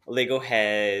Lego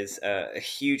has a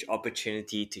huge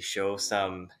opportunity to show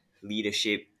some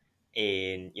leadership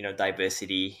in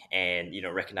diversity, and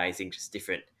recognizing just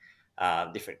different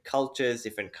cultures,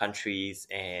 different countries,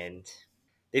 and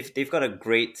they've got a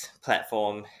great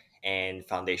platform and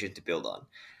foundation to build on.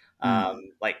 Mm.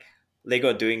 Like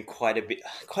Lego are doing quite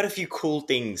a few cool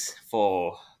things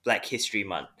for Black History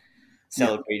Month, Yeah,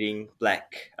 celebrating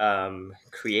Black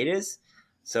creators.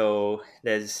 So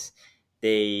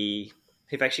they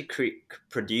have actually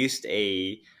produced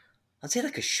I'd say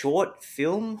like a short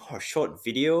film or short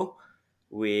video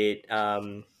with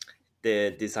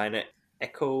the designer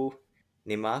Echo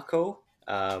Nimako,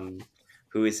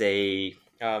 who is I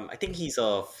think he's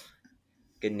of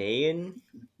Ghanaian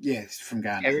yeah, it's from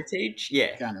Ghana, heritage.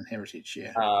 Yeah. Ghanaian heritage.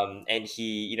 Yeah. And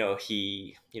he's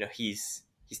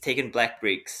taken black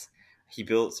bricks. He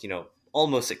builds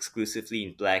almost exclusively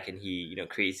in black, and he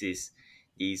creates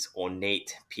these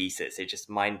ornate pieces. They're just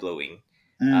mind blowing.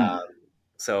 Mm. Um,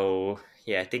 so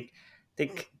yeah, I think I'm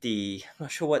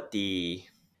not sure what the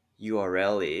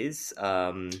URL is.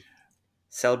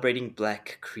 celebrating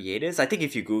Black creators. I think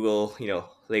if you Google,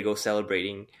 Lego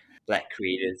celebrating Black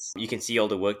creators, you can see all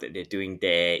the work that they're doing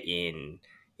there in,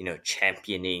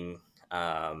 championing,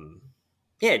 um,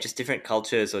 yeah, just different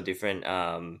cultures or different,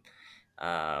 um,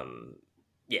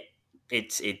 yeah,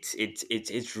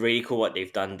 it's really cool what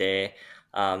they've done there.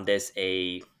 There's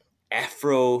a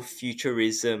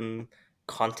Afrofuturism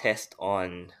contest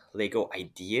on Lego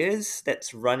Ideas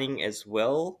that's running as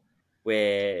well,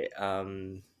 where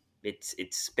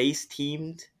it's space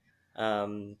themed,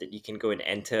 that you can go and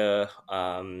enter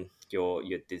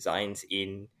your designs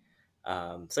in.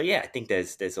 So yeah, I think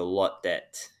there's a lot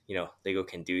that Lego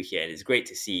can do here, and it's great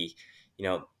to see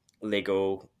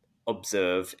Lego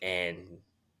observe and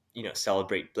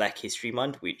celebrate Black History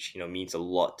Month, which means a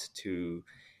lot to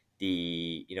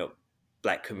the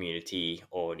Black community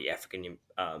or the African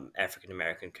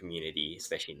American community,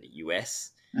 especially in the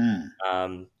US.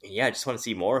 Mm. Yeah, I just want to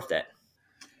see more of that.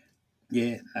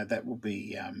 Yeah, no, that will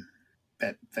be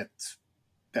that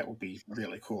will be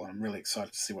really cool. I'm really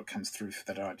excited to see what comes through for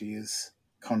that ideas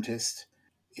contest.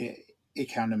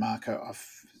 Ike Marco, I've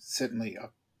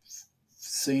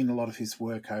seen a lot of his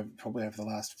work probably over the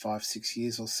last 5-6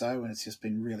 years or so, and it's just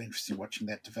been really interesting watching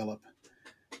that develop.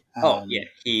 Oh yeah,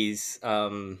 he's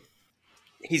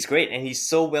great, and he's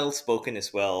so well spoken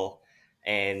as well.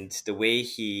 And the way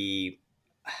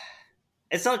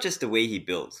it's not just the way he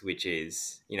builds, which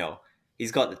is,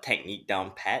 he's got the technique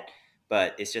down pat,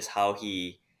 but it's just how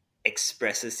he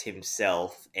expresses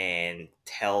himself and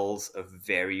tells a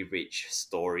very rich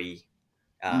story.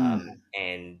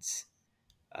 And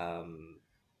um,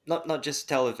 not just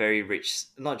tell a very rich,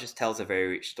 not just tells a very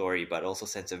rich story, but also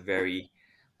sends a very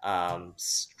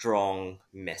strong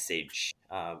message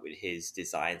with his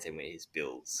designs and with his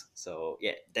builds. So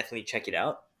yeah, definitely check it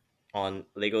out on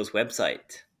Lego's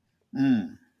website.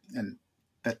 And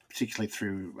that particularly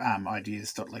through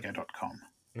ideas.lego.com.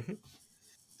 Mm-hmm.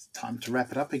 It's time to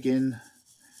wrap it up again,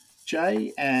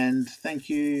 Jay, and thank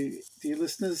you, dear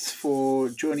listeners, for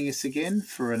joining us again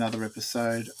for another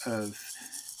episode of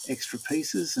Extra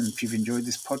Pieces. And if you've enjoyed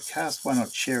this podcast, why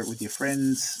not share it with your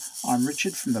friends? I'm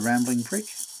Richard from The Rambling Brick.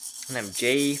 And I'm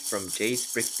Jay from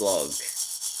Jay's Brick Blog.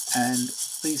 And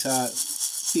these are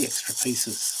the Extra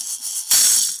Pieces.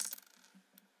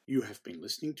 You have been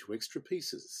listening to Extra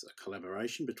Pieces, a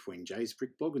collaboration between Jay's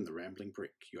Brick Blog and The Rambling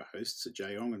Brick. Your hosts are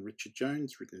Jay Ong and Richard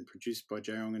Jones, written and produced by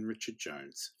Jay Ong and Richard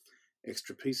Jones.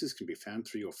 Extra Pieces can be found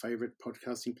through your favourite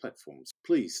podcasting platforms.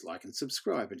 Please like and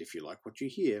subscribe, and if you like what you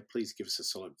hear, please give us a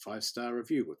solid 5-star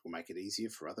review. It will make it easier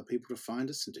for other people to find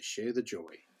us and to share the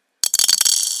joy.